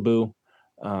bugaboo.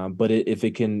 But if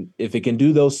it can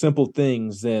do those simple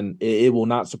things, then it will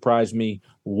not surprise me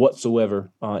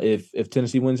whatsoever if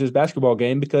Tennessee wins this basketball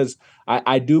game, because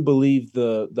I do believe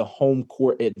the home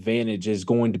court advantage is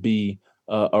going to be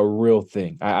a real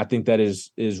thing. I think that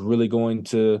is really going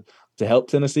to help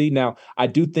Tennessee. Now, I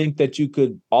do think that you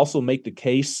could also make the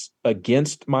case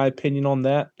against my opinion on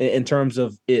that in terms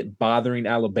of it bothering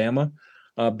Alabama.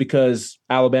 Because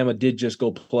Alabama did just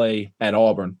go play at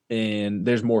Auburn, and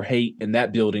there's more hate in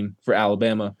that building for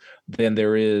Alabama than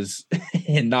there is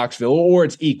in Knoxville, or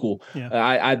it's equal. Yeah.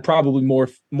 I'd probably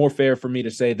more fair for me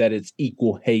to say that it's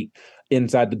equal hate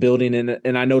inside the building.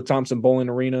 And I know Thompson-Boling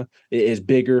Arena is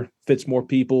bigger, fits more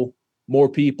people,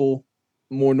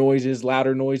 more noises,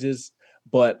 louder noises.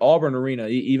 But Auburn Arena,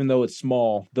 even though it's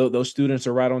small, those students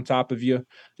are right on top of you.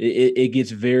 It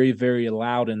gets very, very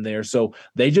loud in there. So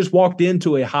they just walked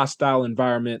into a hostile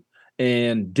environment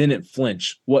and didn't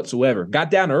flinch whatsoever.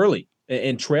 Got down early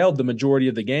and trailed the majority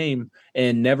of the game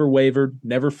and never wavered,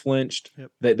 never flinched.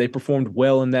 Yep. They performed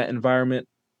well in that environment.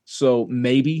 So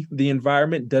maybe the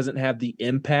environment doesn't have the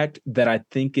impact that I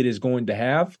think it is going to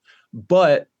have.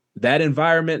 But that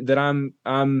environment that I'm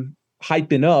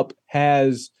hyping up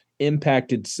has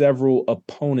impacted several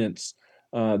opponents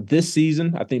this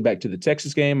season. I think back to the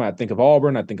Texas game. I think of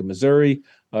Auburn. I think of Missouri.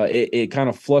 It kind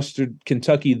of flustered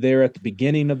Kentucky there at the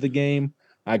beginning of the game.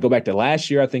 I go back to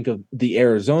last year. I think of the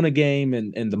Arizona game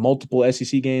and the multiple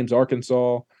SEC games,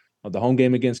 Arkansas, the home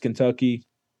game against Kentucky.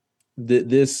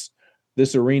 This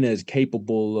arena is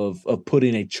capable of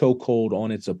putting a chokehold on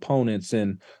its opponents,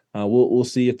 and we'll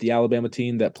see if the Alabama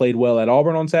team that played well at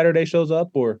Auburn on Saturday shows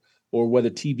up, or whether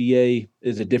TBA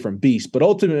is a different beast. But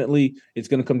ultimately, it's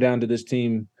going to come down to this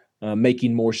team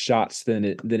making more shots than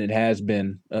it has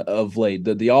been of late.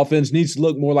 The offense needs to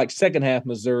look more like second half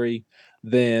Missouri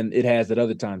than it has at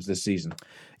other times this season.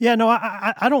 Yeah, no,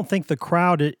 I don't think the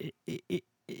crowd,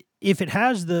 if it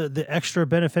has the extra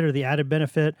benefit or the added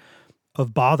benefit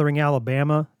of bothering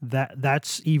Alabama,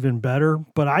 that's even better.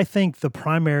 But I think the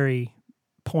primary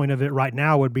point of it right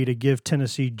now would be to give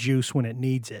Tennessee juice when it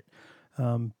needs it.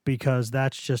 Because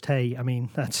that's just, hey, I mean,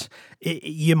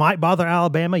 you might bother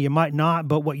Alabama, you might not,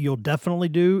 but what you'll definitely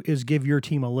do is give your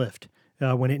team a lift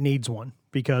when it needs one,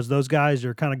 because those guys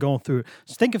are kind of going through.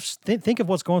 Think of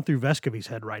what's going through Vescovi's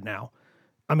head right now.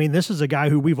 I mean, this is a guy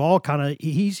who we've all kind of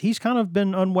he's kind of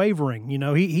been unwavering. You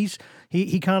know, he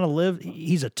kind of lived.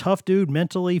 He's a tough dude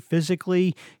mentally,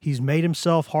 physically. He's made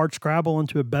himself hard scrabble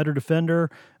into a better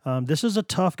defender. This is a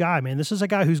tough guy, man. This is a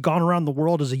guy who's gone around the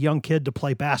world as a young kid to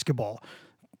play basketball.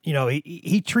 You know,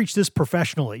 he treats this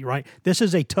professionally, right? This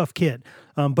is a tough kid.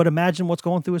 But imagine what's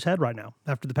going through his head right now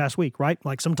after the past week, right?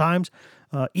 Like sometimes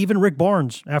even Rick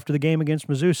Barnes after the game against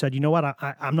Mizzou said, you know what,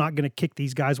 I'm not going to kick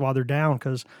these guys while they're down,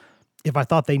 because if I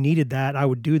thought they needed that, I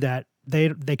would do that. They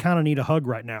kind of need a hug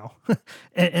right now.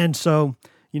 and so,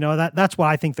 you know, that's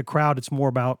why I think the crowd, it's more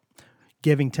about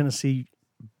giving Tennessee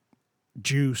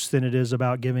juice than it is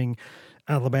about giving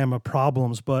Alabama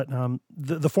problems. But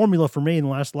the formula for me, and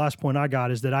the last point I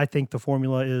got, is that I think the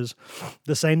formula is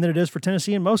the same that it is for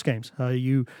Tennessee in most games.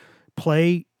 You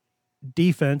play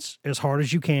defense as hard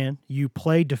as you can. You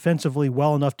play defensively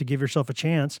well enough to give yourself a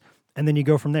chance, and then you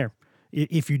go from there.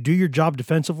 If you do your job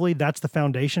defensively, that's the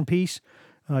foundation piece.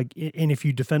 And if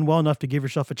you defend well enough to give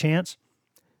yourself a chance,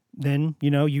 then,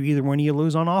 you know, you either win or you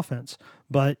lose on offense.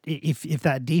 But if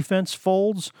that defense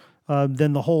folds,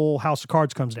 then the whole house of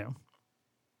cards comes down.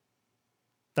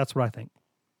 That's what I think.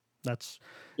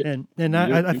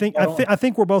 I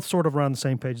think we're both sort of around the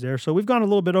same page there. So we've gone a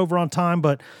little bit over on time,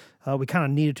 but we kind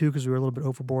of needed to, because we were a little bit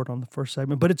overboard on the first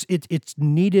segment. But it's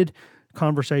needed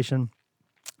conversation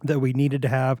that we needed to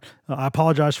have. I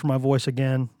apologize for my voice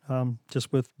again,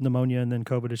 just with pneumonia and then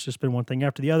COVID. It's just been one thing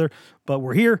after the other, but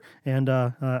we're here, and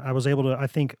I was able to, I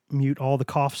think, mute all the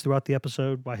coughs throughout the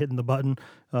episode by hitting the button,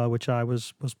 which I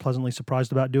was pleasantly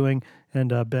surprised about doing,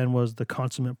 and Ben was the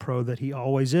consummate pro that he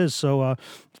always is. So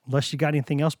unless you got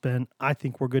anything else, Ben, I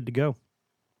think we're good to go.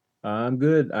 I'm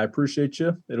good. I appreciate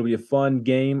you. It'll be a fun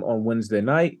game on Wednesday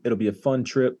night. It'll be a fun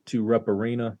trip to Rupp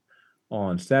Arena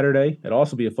on Saturday. It'll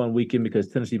also be a fun weekend because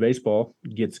Tennessee baseball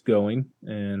gets going,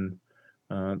 and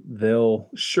they'll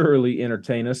surely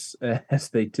entertain us as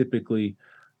they typically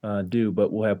do.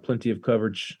 But we'll have plenty of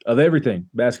coverage of everything,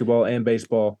 basketball and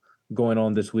baseball, going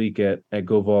on this week at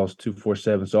Go Vols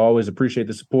 247. So I always appreciate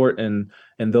the support and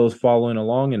those following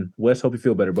along. And Wes, hope you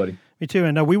feel better, buddy. Me too.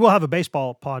 And we will have a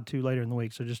baseball pod too later in the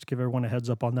week. So just to give everyone a heads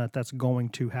up on that, that's going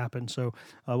to happen. So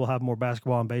we'll have more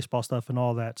basketball and baseball stuff and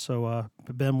all that. So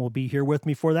Ben will be here with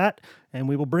me for that, and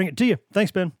we will bring it to you.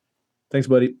 Thanks, Ben. Thanks,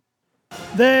 buddy.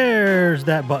 There's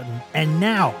that button. And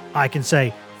now I can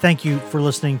say thank you for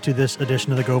listening to this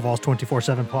edition of the Go Vols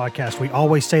 24/7 podcast. We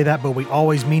always say that, but we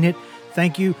always mean it.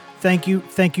 Thank you. Thank you.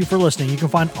 Thank you for listening. You can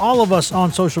find all of us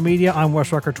on social media. I'm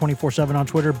Wes Rucker 24/7 on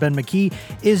Twitter. Ben McKee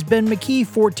is Ben McKee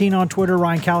 14 on Twitter.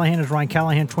 Ryan Callahan is Ryan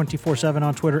Callahan 24/7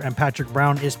 on Twitter. And Patrick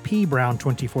Brown is P Brown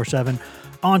 24/7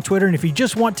 on Twitter. And if you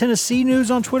just want Tennessee news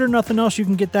on Twitter, nothing else, you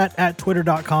can get that at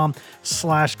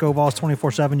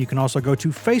twitter.com/GoVols247. You can also go to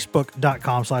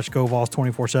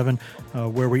facebook.com/GoVols247,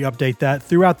 where we update that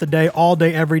throughout the day, all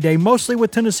day, every day, mostly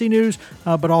with Tennessee news,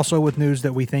 but also with news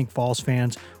that we think Vols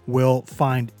fans will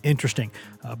find interesting.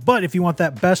 But if you want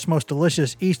that best, most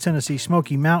delicious East Tennessee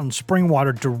Smoky Mountain spring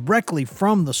water directly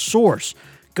from the source,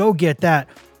 go get that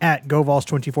at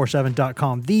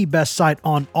GoVols247.com, the best site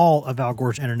on all of Al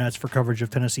Gore's internets for coverage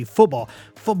of Tennessee football,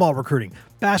 football recruiting,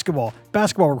 basketball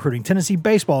recruiting, Tennessee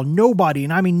baseball. Nobody,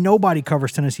 and I mean nobody,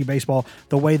 covers Tennessee baseball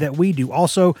the way that we do.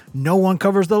 Also, no one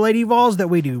covers the Lady Vols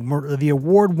that we do. The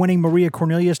award-winning Maria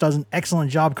Cornelius does an excellent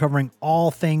job covering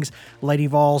all things Lady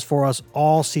Vols for us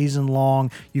all season long.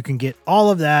 You can get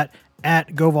all of that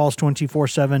at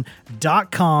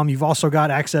GoVols247.com. You've also got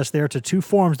access there to two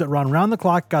forums that run around the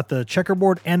clock. Got the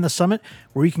Checkerboard and the Summit,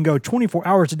 where you can go 24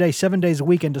 hours a day, 7 days a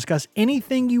week, and discuss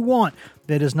anything you want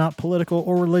that is not political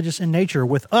or religious in nature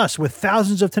with us, with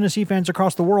thousands of Tennessee fans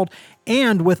across the world,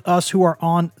 and with us who are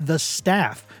on the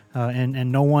staff.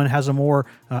 And no one has a more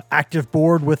active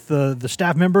board with the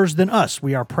staff members than us.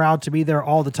 We are proud to be there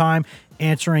all the time,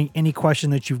 answering any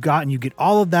question that you've got, and you get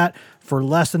all of that for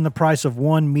less than the price of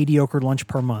one mediocre lunch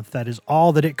per month. That is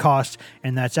all that it costs,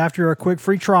 and that's after a quick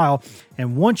free trial.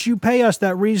 And once you pay us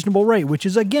that reasonable rate, which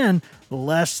is, again,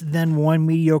 less than one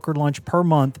mediocre lunch per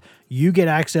month, you get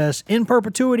access in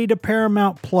perpetuity to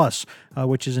Paramount Plus,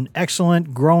 which is an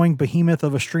excellent growing behemoth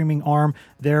of a streaming arm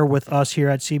there with us here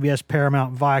at CBS,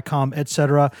 Paramount, Viacom,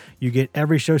 etc. You get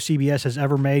every show CBS has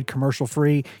ever made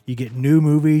commercial-free. You get new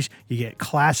movies. You get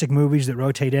classic movies that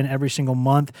rotate in every single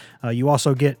month. You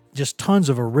also get just tons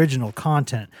of original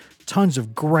content, tons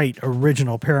of great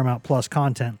original Paramount Plus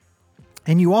content.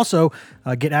 And you also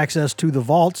get access to the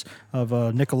vaults of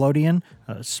Nickelodeon,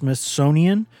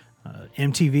 Smithsonian,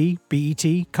 MTV,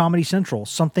 BET, Comedy Central,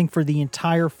 something for the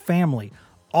entire family.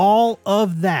 All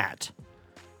of that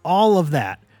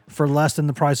for less than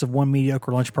the price of one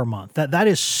mediocre lunch per month. That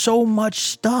is so much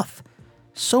stuff.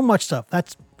 So much stuff.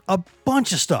 That's a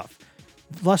bunch of stuff.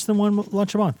 Less than one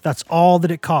lunch a month. That's all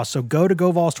that it costs. So go to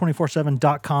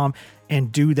GoVols247.com and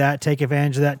do that. Take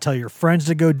advantage of that. Tell your friends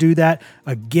to go do that.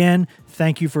 Again,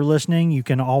 thank you for listening. You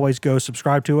can always go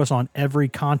subscribe to us on every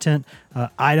content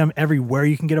item. Everywhere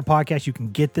you can get a podcast, you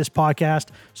can get this podcast.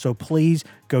 So please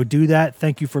go do that.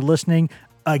 Thank you for listening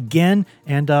again.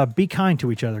 And be kind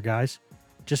to each other, guys.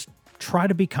 Just try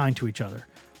to be kind to each other.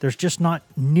 There's just not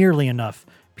nearly enough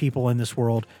people in this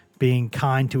world being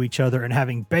kind to each other and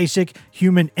having basic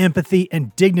human empathy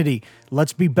and dignity.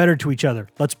 Let's be better to each other.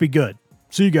 Let's be good.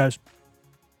 See you guys.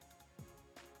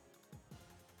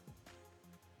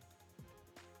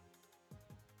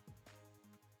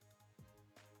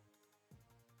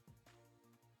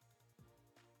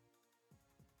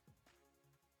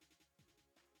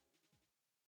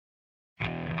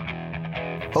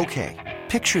 Okay,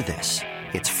 picture this.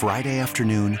 It's Friday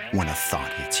afternoon when a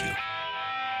thought hits you.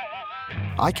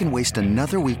 I can waste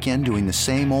another weekend doing the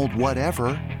same old whatever,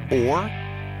 or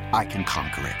I can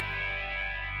conquer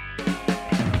it.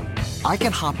 I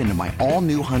can hop into my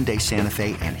all-new Hyundai Santa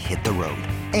Fe and hit the road.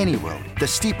 Any road. The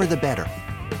steeper, the better.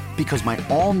 Because my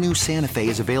all-new Santa Fe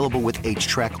is available with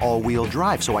H-Track all-wheel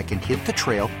drive, so I can hit the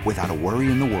trail without a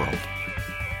worry in the world.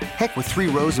 Heck, with 3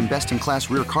 rows and best-in-class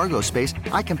rear cargo space,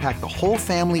 I can pack the whole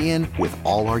family in with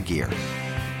all our gear.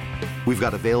 We've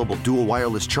got available dual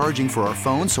wireless charging for our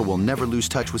phones, so we'll never lose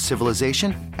touch with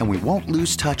civilization, and we won't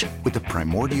lose touch with the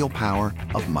primordial power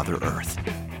of Mother Earth.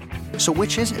 So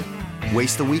which is it?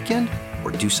 Waste the weekend or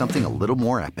do something a little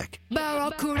more epic?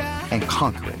 And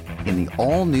conquer it in the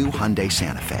all-new Hyundai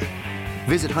Santa Fe.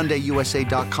 Visit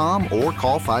HyundaiUSA.com or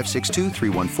call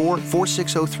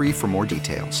 562-314-4603 for more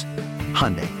details.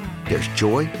 Hyundai, there's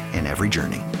joy in every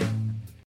journey.